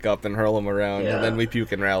pick Nick up and hurl him around. Yeah. And then we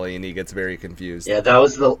puke and rally and he gets very confused. Yeah, that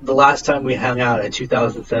was the last time we hung out in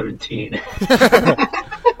 2017.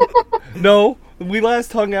 No. We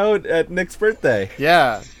last hung out at Nick's birthday.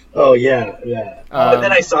 Yeah. Oh, yeah. And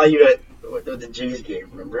then I saw you at the Jays game,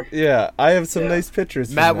 remember? Yeah, I have some nice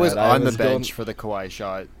pictures. Matt was on the bench for the Kawhi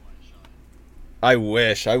shot. I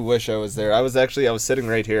wish I was there. I was sitting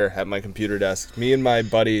right here at my computer desk. Me and my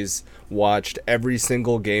buddies watched every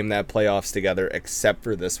single game that playoffs together except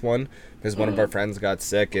for this one because one of our friends got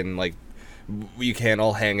sick and we can't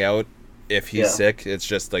all hang out if he's sick. It's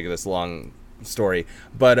just this long story,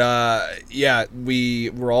 but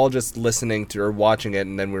we were all just listening to or watching it,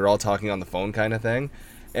 and then we were all talking on the phone kind of thing,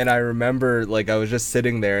 And I remember, like, I was just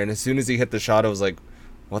sitting there, and as soon as he hit the shot, I was like,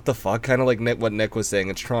 what the fuck? Kind of like what Nick was saying.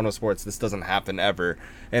 It's Toronto sports. This doesn't happen ever.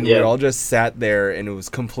 And we all just sat there, and it was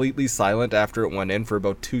completely silent after it went in for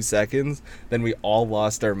about 2 seconds. Then we all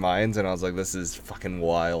lost our minds, and I was like, this is fucking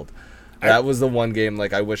wild. That was the one game,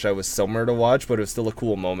 like, I wish I was somewhere to watch, but it was still a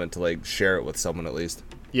cool moment to, like, share it with someone at least.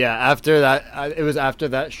 Yeah, after that, it was after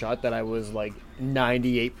that shot that I was, like,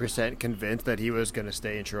 98% convinced that he was going to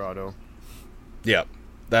stay in Toronto. Yep.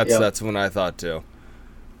 That's when I thought, too.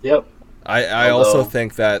 Yep. I also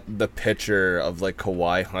think that the picture of, like,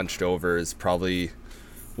 Kawhi hunched over is probably,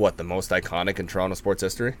 the most iconic in Toronto sports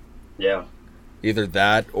history? Yeah. Either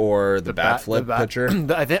that or the bat flip picture.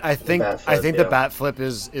 I think the bat flip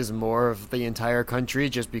is more of the entire country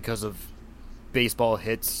just because of baseball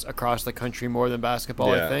hits across the country more than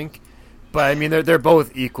basketball, I think. But, I mean, they're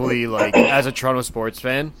both equally, like, as a Toronto sports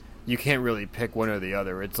fan, you can't really pick one or the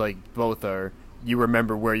other. It's like both are, you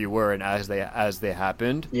remember where you were and as they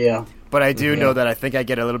happened. Yeah. But I do know that I think I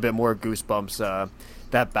get a little bit more goosebumps.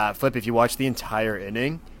 That bat flip, if you watch the entire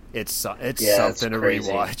inning, it's something to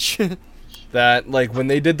rewatch. That, like, when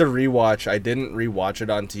they did the rewatch, I didn't rewatch it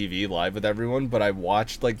on TV live with everyone, but I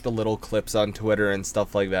watched, like, the little clips on Twitter and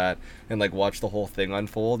stuff like that, and, like, watched the whole thing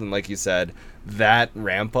unfold. And like you said, that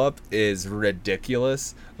ramp up is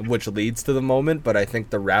ridiculous, which leads to the moment, but I think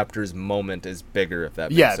the Raptors moment is bigger, if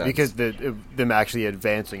that makes sense. Yeah, because them actually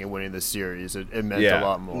advancing and winning the series, it meant a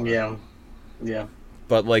lot more. Yeah.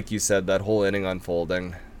 But like you said, that whole inning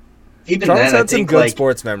unfolding. Even Charles then, had some good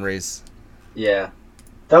sports memories. Yeah.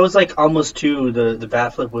 That was like almost the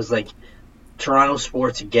bat flip was like Toronto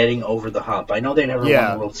sports getting over the hump. I know they never won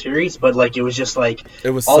the World Series, but like it was just like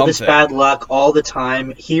it was all this bad luck all the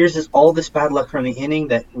time. Here's all this bad luck from the inning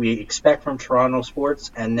that we expect from Toronto sports,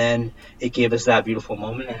 and then it gave us that beautiful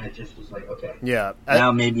moment, and it just was like, okay,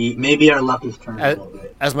 now maybe our luck is turned a little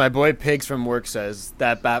bit. As my boy Pigs from work says,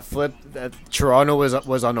 that bat flip, that Toronto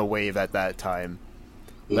was on a wave at that time.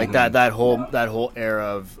 Like that whole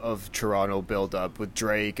era of Toronto build up with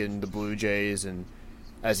Drake and the Blue Jays, and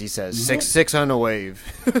as he says, six on a wave.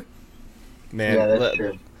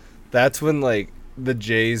 Man, that's when like the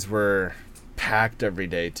Jays were packed every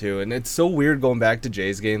day too, and it's so weird going back to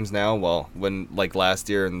Jays games now. Well, when like last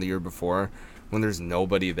year and the year before, when there's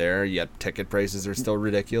nobody there, yet ticket prices are still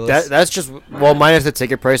ridiculous. That's just minus the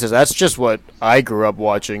ticket prices. That's just what I grew up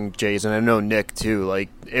watching Jays, and I know Nick too. Like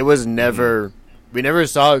it was never. We never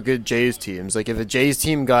saw good Jays teams. Like, if a Jays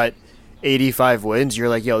team got 85 wins, you're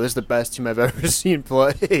like, yo, this is the best team I've ever seen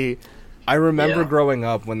play. I remember growing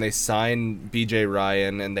up when they signed B.J.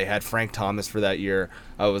 Ryan and they had Frank Thomas for that year.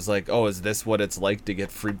 I was like, oh, is this what it's like to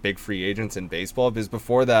get big free agents in baseball? Because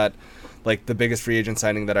before that, like, the biggest free agent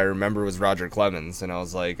signing that I remember was Roger Clemens. And I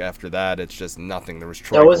was like, after that, it's just nothing. There was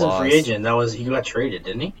Troy That wasn't Glaus. Free agent. He got traded,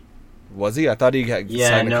 didn't he? Was he? I thought he signed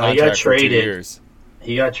a contract he got for 2 traded. years.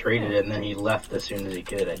 He got traded, and then he left as soon as he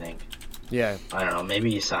could, I think. Yeah. I don't know. Maybe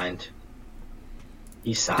he signed.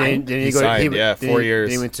 He signed? Didn't he signed, 4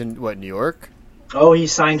 years. He went to, New York? Oh, he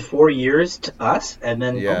signed 4 years to us? And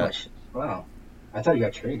then, wow. I thought he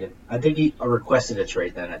got traded. I think he requested a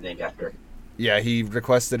trade then, after. Yeah, he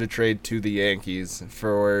requested a trade to the Yankees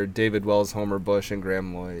for David Wells, Homer Bush, and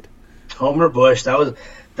Graham Lloyd. Homer Bush, that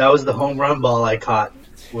was the home run ball I caught.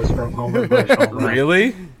 Was from Homer Bush.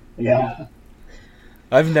 Really? Yeah.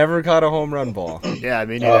 I've never caught a home run ball. Yeah, I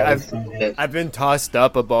mean, I've been tossed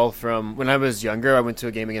up a ball from when I was younger. I went to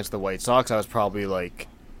a game against the White Sox. I was probably like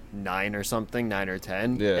 9 or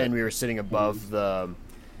 10, and we were sitting above the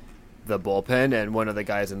bullpen, and one of the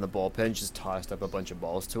guys in the bullpen just tossed up a bunch of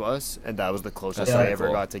balls to us, and that was the closest I ever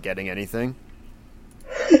got to getting anything.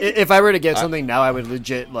 If I were to get something now, I would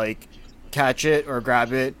legit like catch it or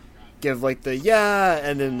grab it, give like the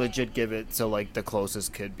and then legit give it to like the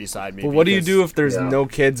closest kid beside me. Well, what do you do if there's no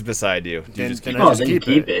kids beside you? Do you just keep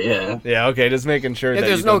keep it? Yeah, okay, just making sure. If that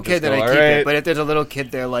there's you no don't kid, just then go, I keep "All it. right." But if there's a little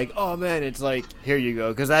kid there, like, oh man, it's like, here you go,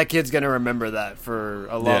 because that kid's gonna remember that for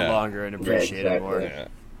a lot longer and appreciate it more. Yeah,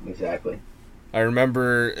 exactly. I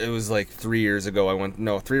remember it was like 3 or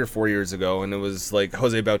 4 years ago, and it was like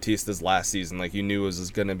Jose Bautista's last season. Like, you knew it was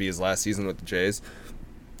going to be his last season with the Jays.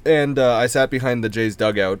 And I sat behind the Jays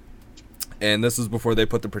dugout, and this was before they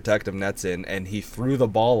put the protective nets in, and he threw the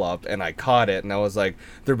ball up, and I caught it, and I was like,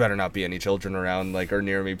 there better not be any children around like or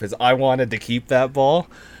near me, because I wanted to keep that ball.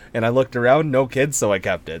 And I looked around, no kids, so I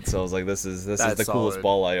kept it. So I was like, this is the coolest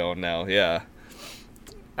ball I own now. Yeah.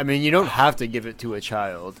 I mean, you don't have to give it to a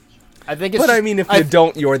child. I think it's But I mean, if you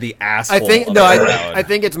don't, you're the asshole. I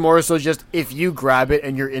think it's more so just if you grab it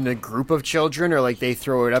and you're in a group of children, or like they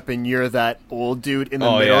throw it up and you're that old dude in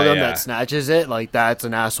the middle of them that snatches it, like that's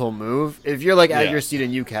an asshole move. If you're like at your seat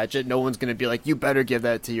and you catch it, no one's gonna be like, you better give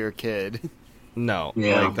that to your kid. No,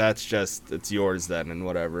 like that's just, it's yours then and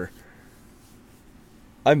whatever.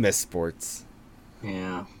 I miss sports.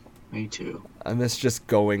 Yeah, me too. I miss just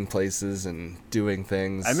going places and doing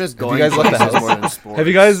things. I miss going places more than sports. Have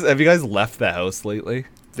you guys left the house lately?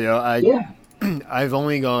 Yeah, I've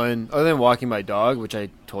only gone, other than walking my dog, which I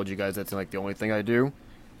told you guys that's like the only thing I do.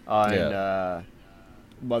 On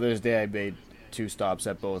Mother's Day, I made 2 stops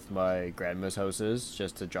at both my grandma's houses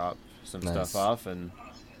just to drop some stuff off, and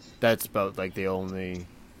that's about like the only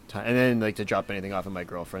time. And then like to drop anything off at my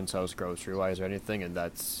girlfriend's house, grocery-wise or anything, and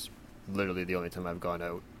that's literally the only time I've gone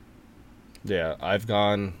out. Yeah, I've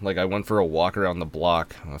gone, like I went for a walk around the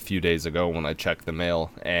block a few days ago when I checked the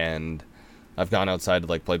mail, and I've gone outside to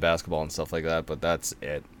like play basketball and stuff like that, but that's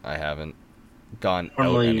it. I haven't gone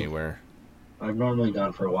out anywhere. I've normally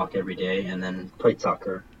gone for a walk every day and then played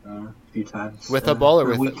soccer a few times. With a ball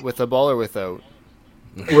or with a ball or without?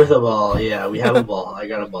 With a ball, yeah. We have a ball. I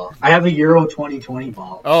got a ball. I have a Euro 2020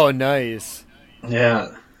 ball. Oh, nice.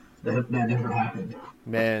 Yeah. That never happened.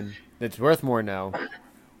 Man, it's worth more now.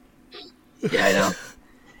 Yeah, I know.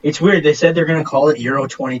 It's weird. They said they're going to call it Euro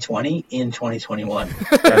 2020 in 2021.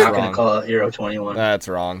 They're not going to call it Euro 21. That's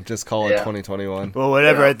wrong. Just call it 2021. Well,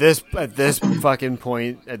 whatever. At this fucking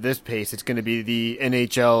point, at this pace, it's going to be the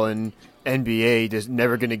NHL and NBA just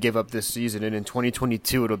never going to give up this season. And in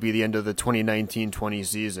 2022, it'll be the end of the 2019-20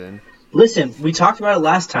 season. Listen, we talked about it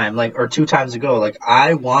last time, or 2 times ago. Like,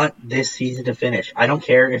 I want this season to finish. I don't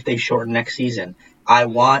care if they shorten next season. I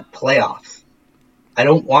want playoffs. I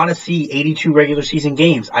don't want to see 82 regular season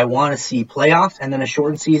games. I want to see playoffs and then a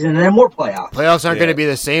shortened season and then more playoffs. Playoffs aren't going to be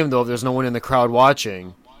the same, though, if there's no one in the crowd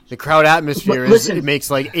watching. The crowd atmosphere it makes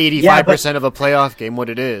like 85% of a playoff game what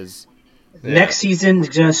it is. Next season is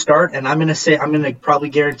going to start, and I'm going to probably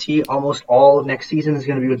guarantee almost all of next season is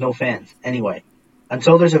going to be with no fans. Anyway,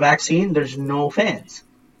 until there's a vaccine, there's no fans,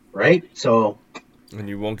 right? So, and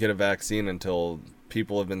you won't get a vaccine until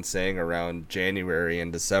people have been saying around January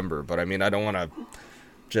and December. But I mean, I don't want to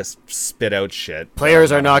just spit out shit.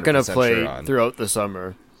 Players are not going to play throughout the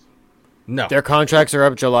summer. No. Their contracts are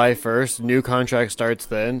up July 1st. New contract starts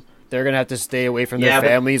then. They're going to have to stay away from their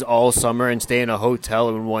families all summer and stay in a hotel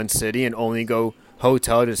in one city and only go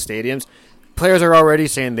hotel to stadiums. Players are already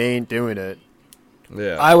saying they ain't doing it.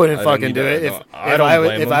 Yeah, I wouldn't fucking do it. If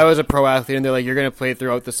I was a pro athlete and they're like, you're going to play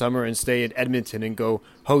throughout the summer and stay in Edmonton and go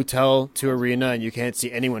hotel to arena and you can't see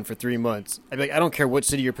anyone for 3 months, I'd be like, I don't care what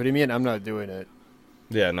city you're putting me in, I'm not doing it.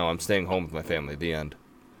 Yeah, no, I'm staying home with my family. The end.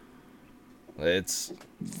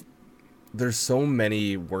 There's so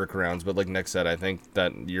many workarounds, but like Nick said, I think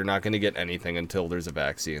that you're not going to get anything until there's a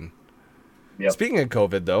vaccine. Yep. Speaking of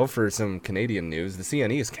COVID, though, for some Canadian news, the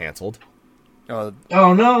CNE is canceled. Oh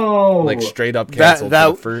no! Like straight up canceled.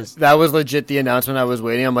 That was legit the announcement I was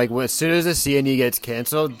waiting. I'm like, well, as soon as the CNE gets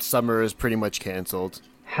canceled, summer is pretty much canceled.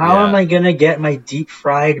 How am I gonna get my deep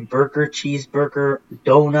fried burger, cheeseburger,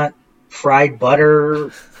 donut, fried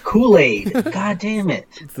butter, Kool-Aid? God damn it!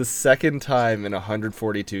 It's the second time in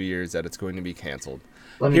 142 years that it's going to be canceled.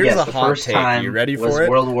 Let me guess. The first time you ready for it?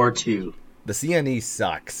 World War II. The CNE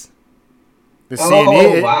sucks. The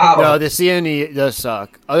CNE, no, the CNE does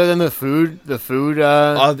suck. Other than the food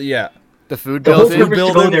yeah, the food building. The food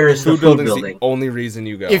building is the only reason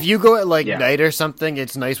you go. If you go at like night or something,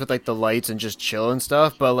 it's nice with like the lights and just chill and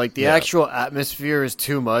stuff. But like the actual atmosphere is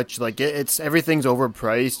too much. Like it's everything's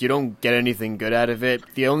overpriced. You don't get anything good out of it.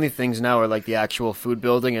 The only things now are like the actual food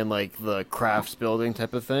building and like the crafts building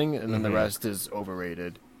type of thing, and then the rest is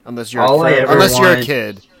overrated. Unless you're a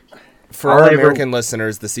kid. For our American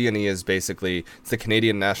listeners, the CNE is basically it's the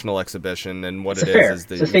Canadian National Exhibition, and what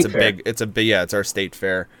it's our state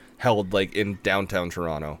fair held like in downtown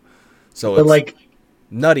Toronto. So it's like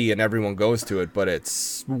nutty, and everyone goes to it, but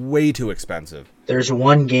it's way too expensive. There's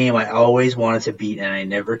one game I always wanted to beat, and I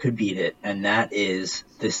never could beat it, and that is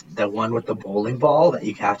the one with the bowling ball that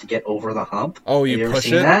you have to get over the hump. Oh, you push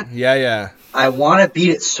it? That? Yeah. I want to beat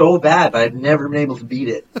it so bad, but I've never been able to beat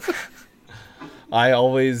it. I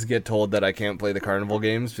always get told that I can't play the carnival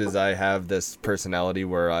games because I have this personality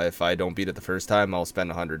where if I don't beat it the first time, I'll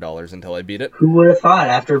spend $100 until I beat it. Who would have thought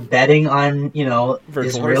after betting on,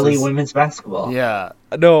 Israeli women's basketball? Yeah.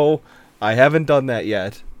 No, I haven't done that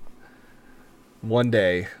yet. One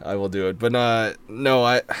day I will do it. But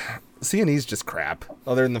CNE's just crap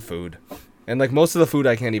other than the food. And like most of the food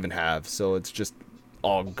I can't even have, so it's just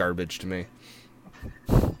all garbage to me.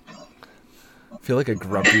 I feel like a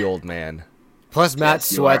grumpy old man. Plus, Matt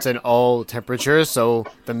Yes, you sweats are. in all temperatures, so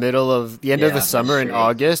the end of the Yeah, summer that's in true.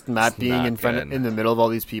 August, Matt It's being not in good. the middle of all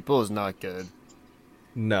these people is not good.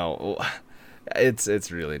 No,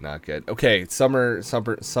 it's really not good. Okay,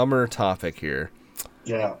 summer topic here.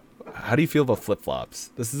 Yeah. How do you feel about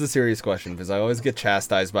flip-flops? This is a serious question because I always get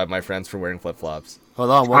chastised by my friends for wearing flip-flops. Hold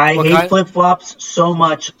on, I what hate kind? flip flops so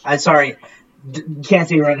much. I'm sorry, can't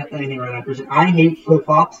say anything right now, person. I hate flip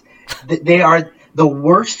flops. They are the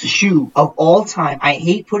worst shoe of all time. I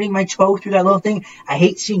hate putting my toe through that little thing. I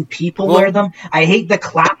hate seeing people Well- wear them. I hate the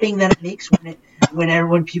clapping that it makes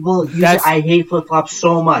when people use it. That's- I hate flip flops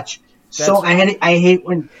so much. So I hate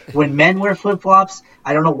when men wear flip flops.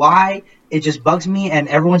 I don't know why. It just bugs me, and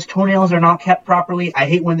everyone's toenails are not kept properly. I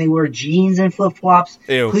hate when they wear jeans and flip flops.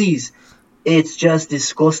 Ew. Please, it's just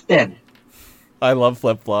disgusting. I love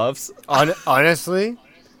flip-flops. Honestly,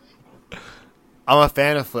 I'm a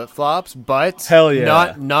fan of flip flops, but Hell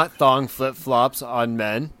yeah. not thong flip flops on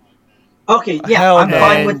men. Okay, yeah, Hell I'm no.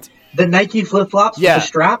 fine with the Nike flip flops Yeah. with the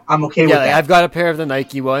strap. I'm okay with Yeah, like, that. I've got a pair of the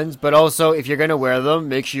Nike ones, but also if you're gonna wear them,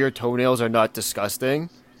 make sure your toenails are not disgusting.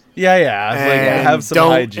 Yeah. Like, And have some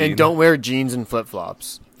don't hygiene. and don't wear jeans and flip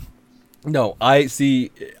flops. No, I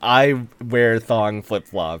wear thong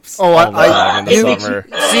flip-flops Oh, all the time in the it makes summer.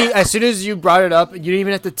 See, as soon as you brought it up, you didn't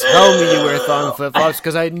even have to tell me you wear thong flip flops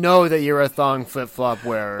because I know that you're a thong flip flop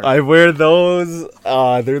wearer. I wear those.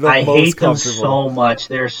 They're the I most hate them comfortable. so much.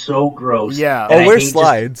 They're so gross. Yeah. And I'll I wear hate just-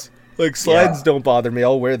 slides. Like slides Yeah. don't bother me.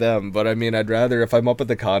 I'll wear them, but I mean, I'd rather if I'm up at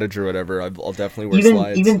the cottage or whatever, I'll definitely wear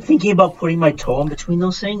slides. even thinking about putting my toe in between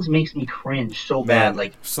those things makes me cringe so bad. Man.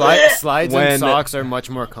 Like Slides When- and socks are much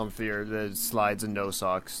more comfier than slides and no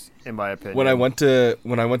socks, in my opinion. when I went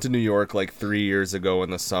to New York like 3 years ago in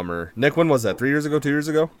the summer. Nick, when was that? 3 years ago? 2 years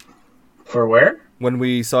ago? for where? When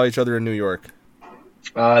we saw each other in New York.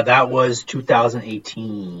 That was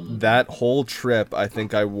 2018. That whole trip, I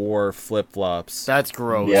think I wore flip flops. That's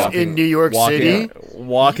gross. Yeah. In New York City?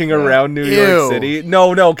 Walking around New Ew. York City.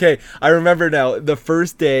 No, okay. I remember now. The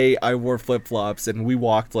first day I wore flip flops and we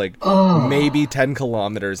walked like maybe 10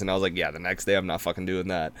 kilometers, and I was like, yeah, the next day I'm not fucking doing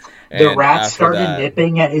that. The And rat after started that-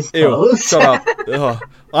 nipping at his Ew, toes. shut up. Ugh.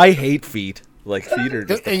 I hate feet. Like, feet are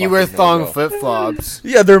just a And you wear fucking thong no-go. flip flops.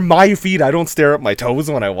 Yeah, they're my feet. I don't stare at my toes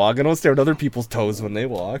when I walk. I don't stare at other people's toes when they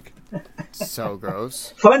walk. So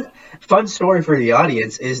gross. Fun story for the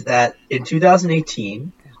audience is that in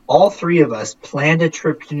 2018, all three of us planned a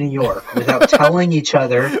trip to New York without telling each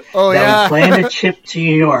other Oh, that yeah. we planned a trip to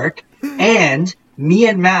New York, and me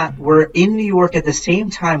and Matt were in New York at the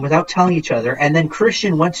same time without telling each other, and then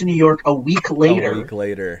Christian went to New York a week later. A week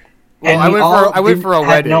later. And Well, we I went for a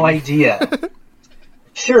had no wedding. idea.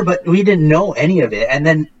 Sure, but we didn't know any of it. And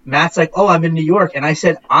then Matt's like, "Oh, I'm in New York," and I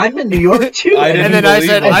said, "I'm in New York too." I didn't And then I believe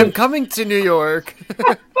said, it. I'm coming to New York.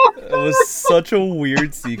 It was such a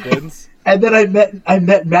weird sequence. And then I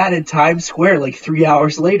met Matt in Times Square like 3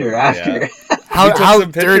 hours later after. Yeah. How, took how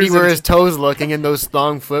some dirty pictures were of- his toes looking in those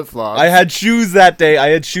thong flip flops? I had shoes that day. He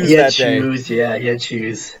had that day. shoes, yeah, he had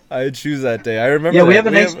shoes. I had shoes that day. I remember. Yeah, we that. have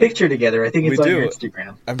a nice picture together. I think it's we on do. your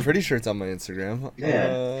Instagram. I'm pretty sure it's on my Instagram.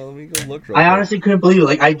 Yeah. Let me go look. Real I quick. honestly couldn't believe it.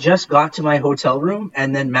 Like, I just got to my hotel room,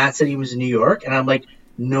 and then Matt said he was in New York, and I'm like,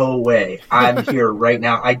 no way. I'm here right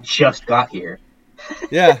now. I just got here.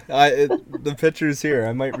 Yeah, the picture's here.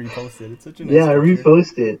 I might repost it. It's such a nice Yeah, I picture.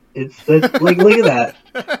 reposted. It's such, like, look at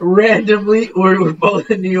that. Randomly, we're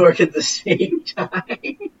both in New York at the same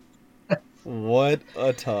time. What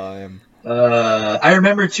a time. I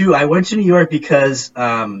remember too. I went to New York because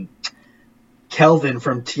Kelvin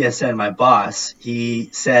from TSN, my boss, he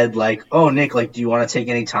said like, "Oh, Nick, like, do you want to take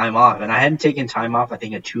any time off?" And I hadn't taken time off, I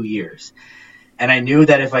think, in 2 years. And I knew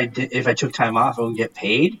that if I took time off, I would get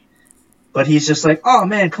paid. But he's just like, "Oh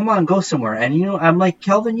man, come on, go somewhere." And I'm like,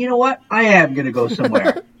 Kelvin, you know what? I am gonna go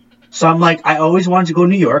somewhere. So I'm like, I always wanted to go to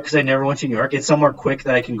New York because I never went to New York. It's somewhere quick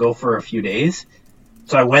that I can go for a few days.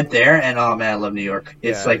 So I went there, and oh man, I love New York.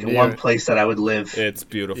 It's Yeah, like New one York- place that I would live. It's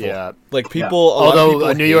beautiful. Yeah. Like people. A lot of Although people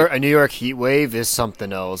a New hate- York heat wave is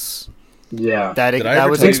something else. Yeah. That Did I that ever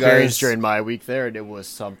was tell you experienced guys- during my week there, and it was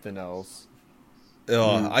something else.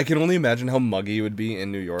 I can only imagine how muggy it would be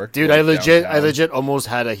in New York. Dude, like, I downtown. legit almost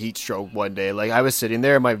had a heat stroke one day. Like I was sitting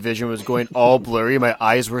there, my vision was going all blurry, my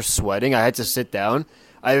eyes were sweating. I had to sit down.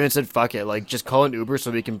 I even said, "Fuck it, like just call an Uber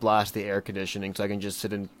so we can blast the air conditioning, so I can just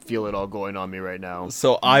sit and feel it all going on me right now."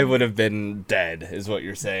 So I would have been dead, is what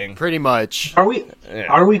you're saying. Pretty much. Our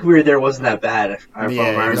week we were there wasn't that bad. I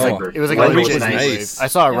Yeah, it was remember. like it was like Weather a week legit was heat nice. wave. I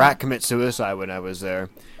saw a rat commit suicide when I was there.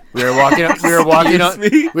 We were walking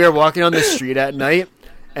on the street at night,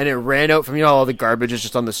 and it ran out from, you know, all the garbage is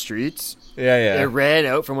just on the streets. Yeah. It ran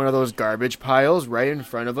out from one of those garbage piles right in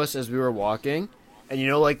front of us as we were walking. And you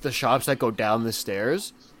know, like the shops that go down the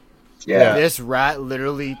stairs? Yeah. This rat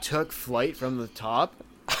literally took flight from the top,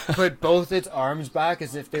 put both its arms back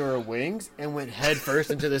as if they were wings, and went head first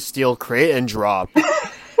into the steel crate and dropped.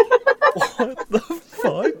 What the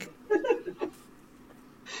fuck?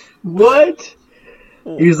 What?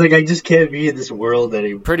 He was like, I just can't be in this world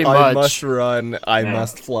anymore. Pretty I much. must run. I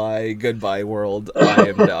must fly. Goodbye, world. I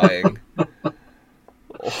am dying.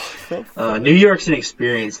 New York's an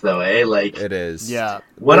experience, though, eh? Like, It is. Yeah.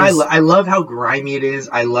 what I love how grimy it is.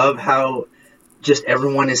 I love how just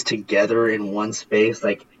everyone is together in one space.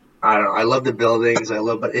 Like, I don't know. I love the buildings.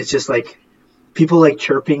 But it's just like people like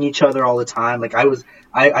chirping each other all the time. Like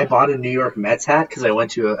I bought a New York Mets hat because I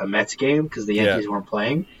went to a Mets game because the Yankees weren't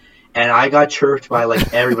playing, and I got chirped by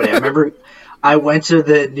like everybody. I remember I went to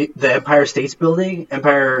the Empire State Building,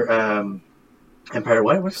 Empire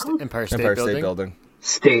what? What's it called? Empire State Empire Building. State Building.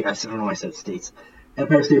 State. I don't know why I said states.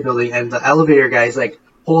 Empire State Building, and the elevator guy's like,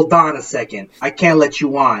 "Hold on a second, I can't let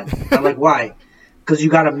you on." I'm like, "Why?" Because you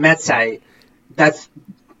got a Mets hat. That's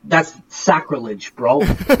sacrilege, bro.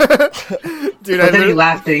 Dude, But then he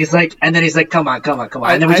laughed and he's like, come on.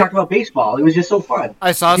 And then we talked about baseball. It was just so fun.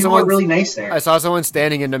 I saw People someone were really nice there. I saw someone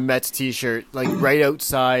standing in a Mets t-shirt, like right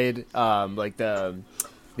outside, like the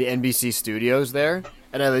NBC studios there.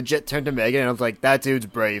 And I legit turned to Megan and I was like, "That dude's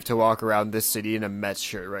brave to walk around this city in a Mets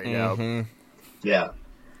shirt right now." Yeah.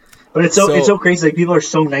 But it's so crazy. Like, people are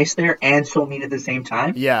so nice there and so mean at the same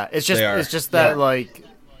time. Yeah, it's They are. just that like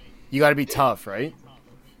you got to be tough, right?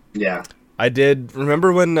 Yeah. I did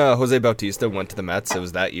remember when Jose Bautista went to the Mets. It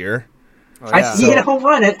was that year. Oh, yeah. He hit a home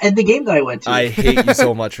run at the game that I went to. I hate you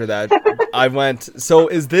so much for that. I went. So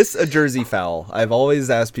is this a jersey foul? I've always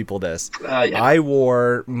asked people this. Yeah. I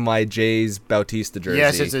wore my Jays Bautista jersey.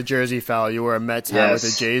 Yes, it's a jersey foul. You wore a Mets hat with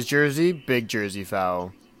Yes. a Jays jersey, big jersey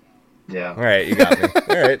foul. Yeah. All right, you got me.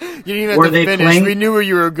 All right. You didn't even Were have to they finish. playing- We knew where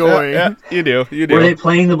you were going. Yeah, you do. You do. Were they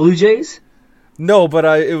playing the Blue Jays? No, but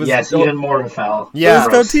it was. Yes, even more of a foul. Yeah. It was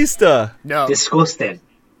Gross. Bautista. No. Disgusting.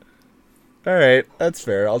 All right, that's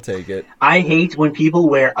fair. I'll take it. I hate when people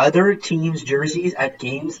wear other teams' jerseys at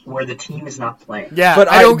games where the team is not playing. Yeah, But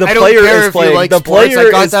I don't, the I don't player care is if playing. you like The sports. I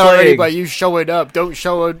player got is that already playing. by you showing up. Don't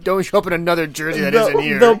show up in another jersey that isn't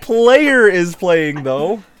here. The player is playing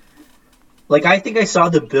though. Like, I think I saw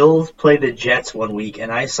the Bills play the Jets one week,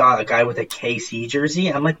 and I saw a guy with a KC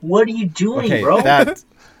jersey. I'm like, what are you doing, Okay, bro? that.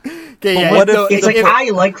 Okay, yeah, what if- no, It's like, I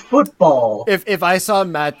like football. if I saw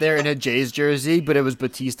Matt there in a Jays jersey, but it was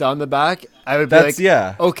Batista on the back, I would be That's like,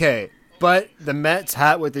 yeah. okay. But the Mets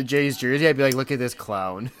hat with the Jays jersey, I'd be like, look at this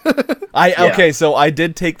clown. Okay, so I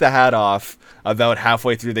did take the hat off about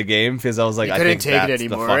halfway through the game because I was like, You I couldn't think take it that's the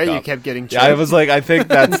anymore, fuck right? You up. kept getting Yeah, I chipped. was like, I think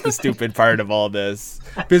that's the stupid part of all this.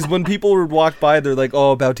 Because when people would walk by, they're like,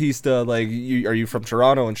 "Oh, Bautista, like, are you from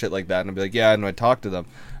Toronto and shit like that?" And I'd be like, "Yeah," and I'd talk to them,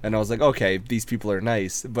 and I was like, "Okay, these people are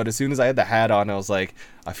nice." But as soon as I had the hat on, I was like,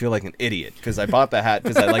 I feel like an idiot because I bought the hat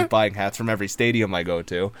because I like buying hats from every stadium I go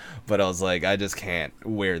to. But I was like, I just can't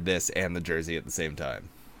wear this and the jersey at the same time.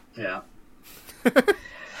 Yeah.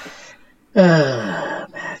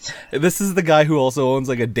 Matt. This is the guy who also owns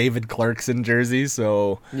like a David Clarkson jersey,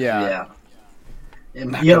 so yeah. Yeah.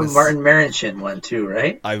 And you have a Martin Marincin one too,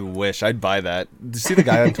 right? I wish I'd buy that. Do you see the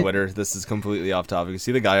guy on Twitter? This is completely off topic. You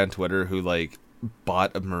see the guy on Twitter who like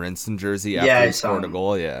bought a Marinson jersey after Yeah, I he saw scored a him.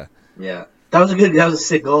 goal? Yeah. Yeah. That was a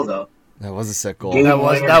sick goal though. That was a sick goal. Game- That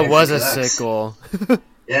was a Yes. sick goal.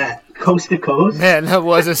 Yeah. Coast to coast. Man, that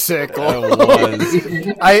was a sick goal. That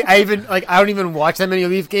was. I even I don't even watch that many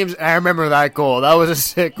Leaf games. And I remember that goal. That was a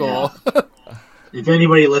sick goal. If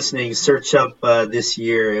anybody listening, search up this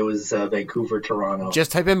year. It was Vancouver, Toronto.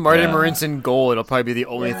 Just type in Martin Yeah. Marinson goal. It'll probably be the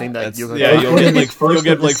only thing that That's- you'll yeah, What you'll was get it, like- his first you'll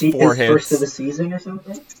get of the like se- 4 his first hits. of the season or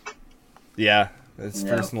something. Yeah. It's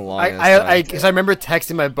Yeah. first in a long Because I remember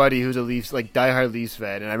texting my buddy who's a Leafs, like diehard Leafs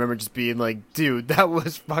fan, and I remember just being like, "Dude, that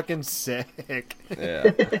was fucking sick."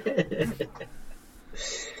 Yeah.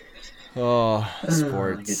 Oh, Good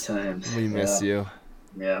sports. times. We miss you.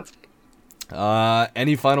 Yeah.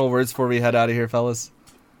 Any final words before we head out of here, fellas?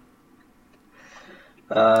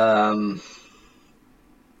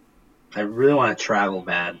 I really want to travel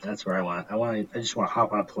bad. That's where I want. I just want to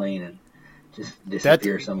hop on a plane and just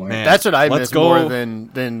disappear somewhere. Man. That's what I Let's miss go. more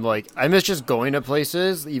than like I miss just going to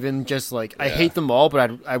places. Even just like I Yeah. hate the mall,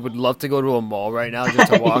 but I would love to go to a mall right now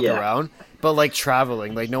just to walk Yeah. around. But like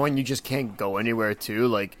traveling, like knowing you just can't go anywhere too,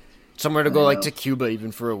 like somewhere to go like know. to Cuba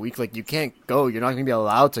even for a week, like you can't go. You're not gonna be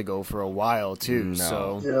allowed to go for a while too. No.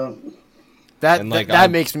 So Yeah. that And, like, that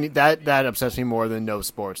I'm- makes me that upsets me more than no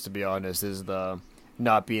sports. To be honest, is the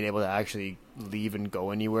not being able to actually leave and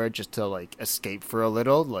go anywhere just to like escape for a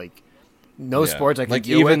little. Like no sports I can like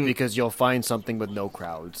deal with because you'll find something with no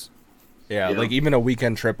crowds. Yeah, like even a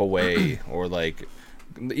weekend trip away, or like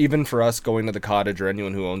even for us going to the cottage, or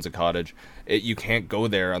anyone who owns a cottage, you can't go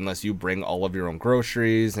there unless you bring all of your own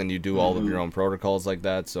groceries and you do all of your own protocols like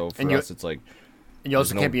that. So for us, it's like, and you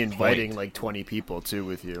also can't be inviting like 20 people too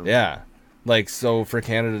with you. Yeah, like so for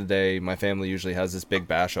Canada Day, my family usually has this big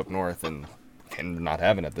bash up north, and not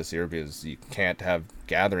having it this year because you can't have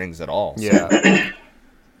gatherings at all. So. Yeah.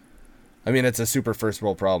 I mean, it's a super first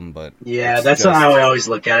world problem, but yeah, that's how I always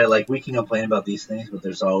look at it. Like, we can complain about these things, but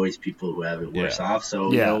there's always people who have it worse off.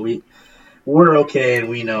 So, you know, we're okay, and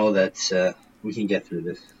we know that we can get through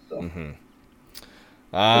this. So.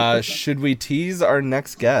 Should we tease our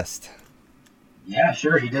next guest? Yeah,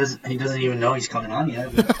 sure. He doesn't even know he's coming on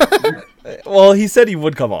yet. Well, he said he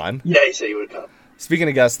would come on. Yeah, he said he would come. Speaking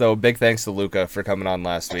of guests, though, big thanks to Luca for coming on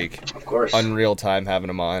last week. Of course. Unreal time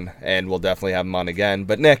having him on, and we'll definitely have him on again.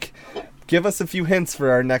 But Nick, give us a few hints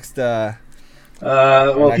for our next. Well,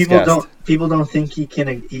 people don't think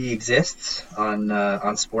he exists on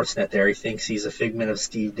Sportsnet. There, he thinks he's a figment of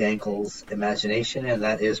Steve Dankel's imagination, and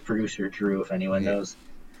that is producer Drew. If anyone knows,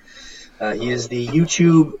 he is the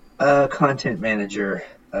YouTube content manager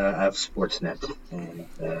of Sportsnet, and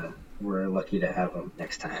we're lucky to have him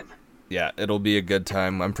next time. Yeah, it'll be a good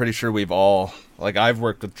time. I'm pretty sure we've all, like, I've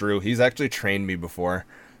worked with Drew. He's actually trained me before,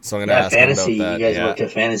 so I'm going to ask fantasy, him about that. You guys worked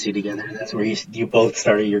at fantasy together. That's where you both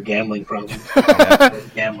started your gambling problem.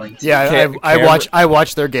 Gambling. Yeah, I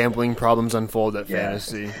watch their gambling problems unfold at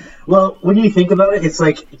fantasy. Well, when you think about it, it's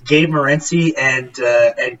like Gabe Morency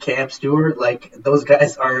and Cam Stewart. Like, those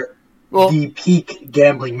guys are the peak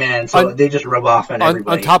gambling man, so they just rub off on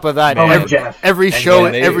everybody. On top of that, every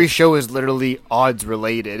show is literally odds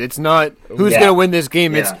related. It's not who's going to win this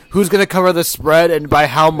game. It's who's going to cover the spread and by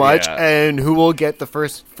how much, and who will get the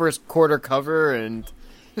first quarter cover. And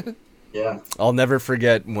I'll never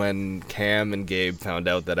forget when Cam and Gabe found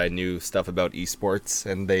out that I knew stuff about esports,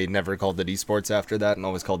 and they never called it esports after that, and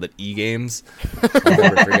always called it e-games. I'll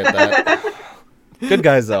never forget that. Good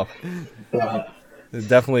guys, though. It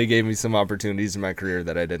definitely gave me some opportunities in my career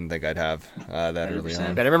that I didn't think I'd have that early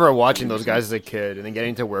on. I remember watching those guys as a kid, and then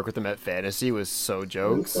getting to work with them at fantasy was so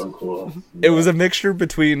jokes. So cool. It was a mixture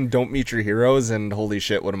between Don't Meet Your Heroes and Holy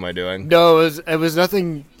Shit, what am I doing? No, it was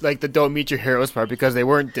nothing like the Don't Meet Your Heroes part, because they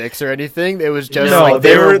weren't dicks or anything. It was just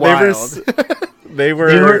they were wild. They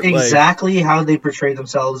were exactly how they portrayed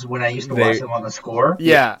themselves when I used to watch them on the Score.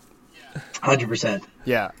 Yeah. 100%.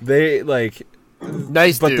 Yeah. They, like...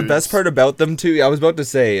 Nice But dudes. the best part about them, too, I was about to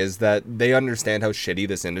say, is that they understand how shitty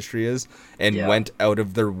this industry is and went out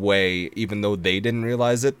of their way, even though they didn't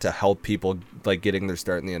realize it, to help people, like, getting their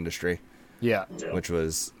start in the industry. Yeah. Which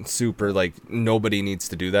was super, like, nobody needs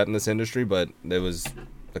to do that in this industry, but it was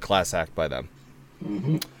a class act by them.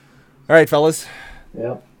 Mm-hmm. All right, fellas.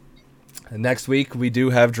 Yeah. Next week, we do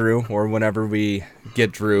have Drew, or whenever we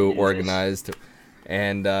get Drew organized,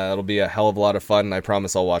 and it'll be a hell of a lot of fun. I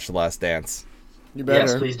promise I'll watch The Last Dance. You better.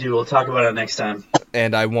 Yes, please do. We'll talk about it next time.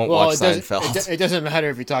 And I won't watch Seinfeld. It doesn't matter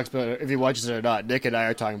if he talks about it, if he watches it or not. Nick and I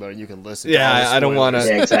are talking about it, and you can listen. Yeah, I don't want to.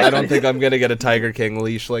 Yeah, exactly. I don't think I'm going to get a Tiger King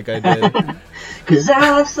leash like I did. Because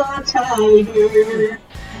I saw Tiger,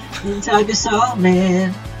 Tiger saw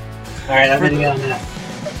man. All right, I'm heading on that.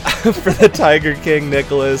 For the Tiger King,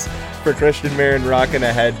 Nicholas, for Christian Marin rocking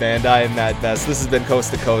a headband, I am Matt Best. This has been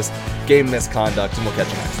Coast to Coast Game Misconduct, and we'll catch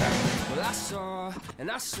you next time. And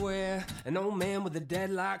I swear, an old man with a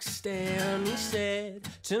deadlock stare, and he said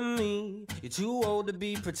to me, you're too old to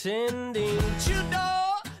be pretending. But you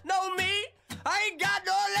don't know me, I ain't got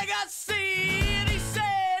no legacy. And he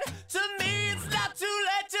said to me, it's not too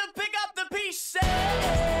late to pick up the pieces.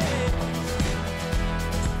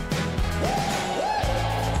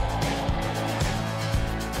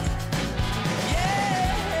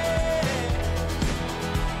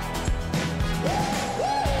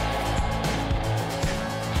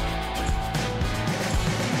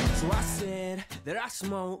 That I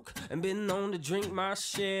smoke and been known to drink my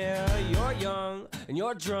share. You're young and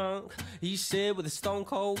you're drunk, he said with a stone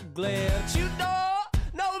cold glare. But you don't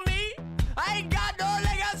know me, I ain't got no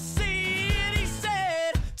legacy. And he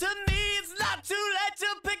said to me, it's not too late to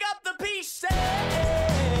pick up the pieces.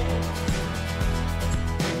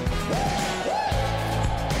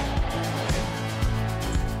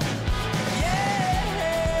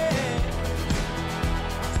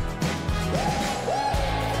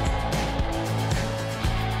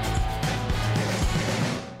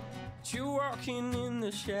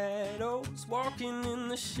 Walking in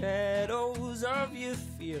the shadows of your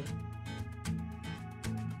fear.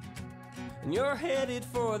 and you're headed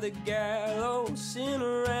for the gallows, sin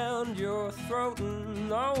around your throat and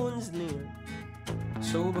no one's near.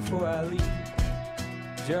 So before I leave,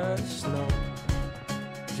 just know,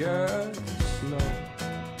 just know.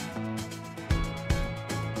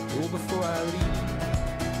 Oh, before I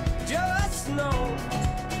leave, just know,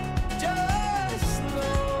 just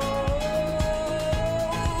know.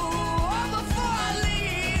 Oh, before I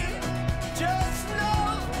leave, just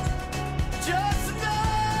know, just know.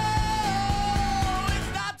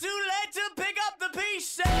 It's not too late to pick up the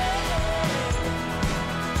pieces.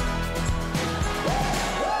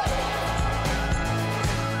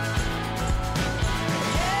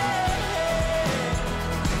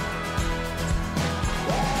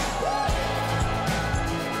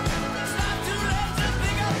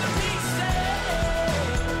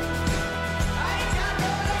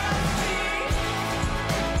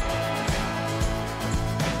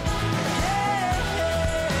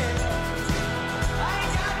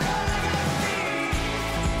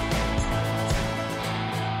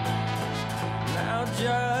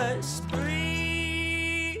 Just breathe.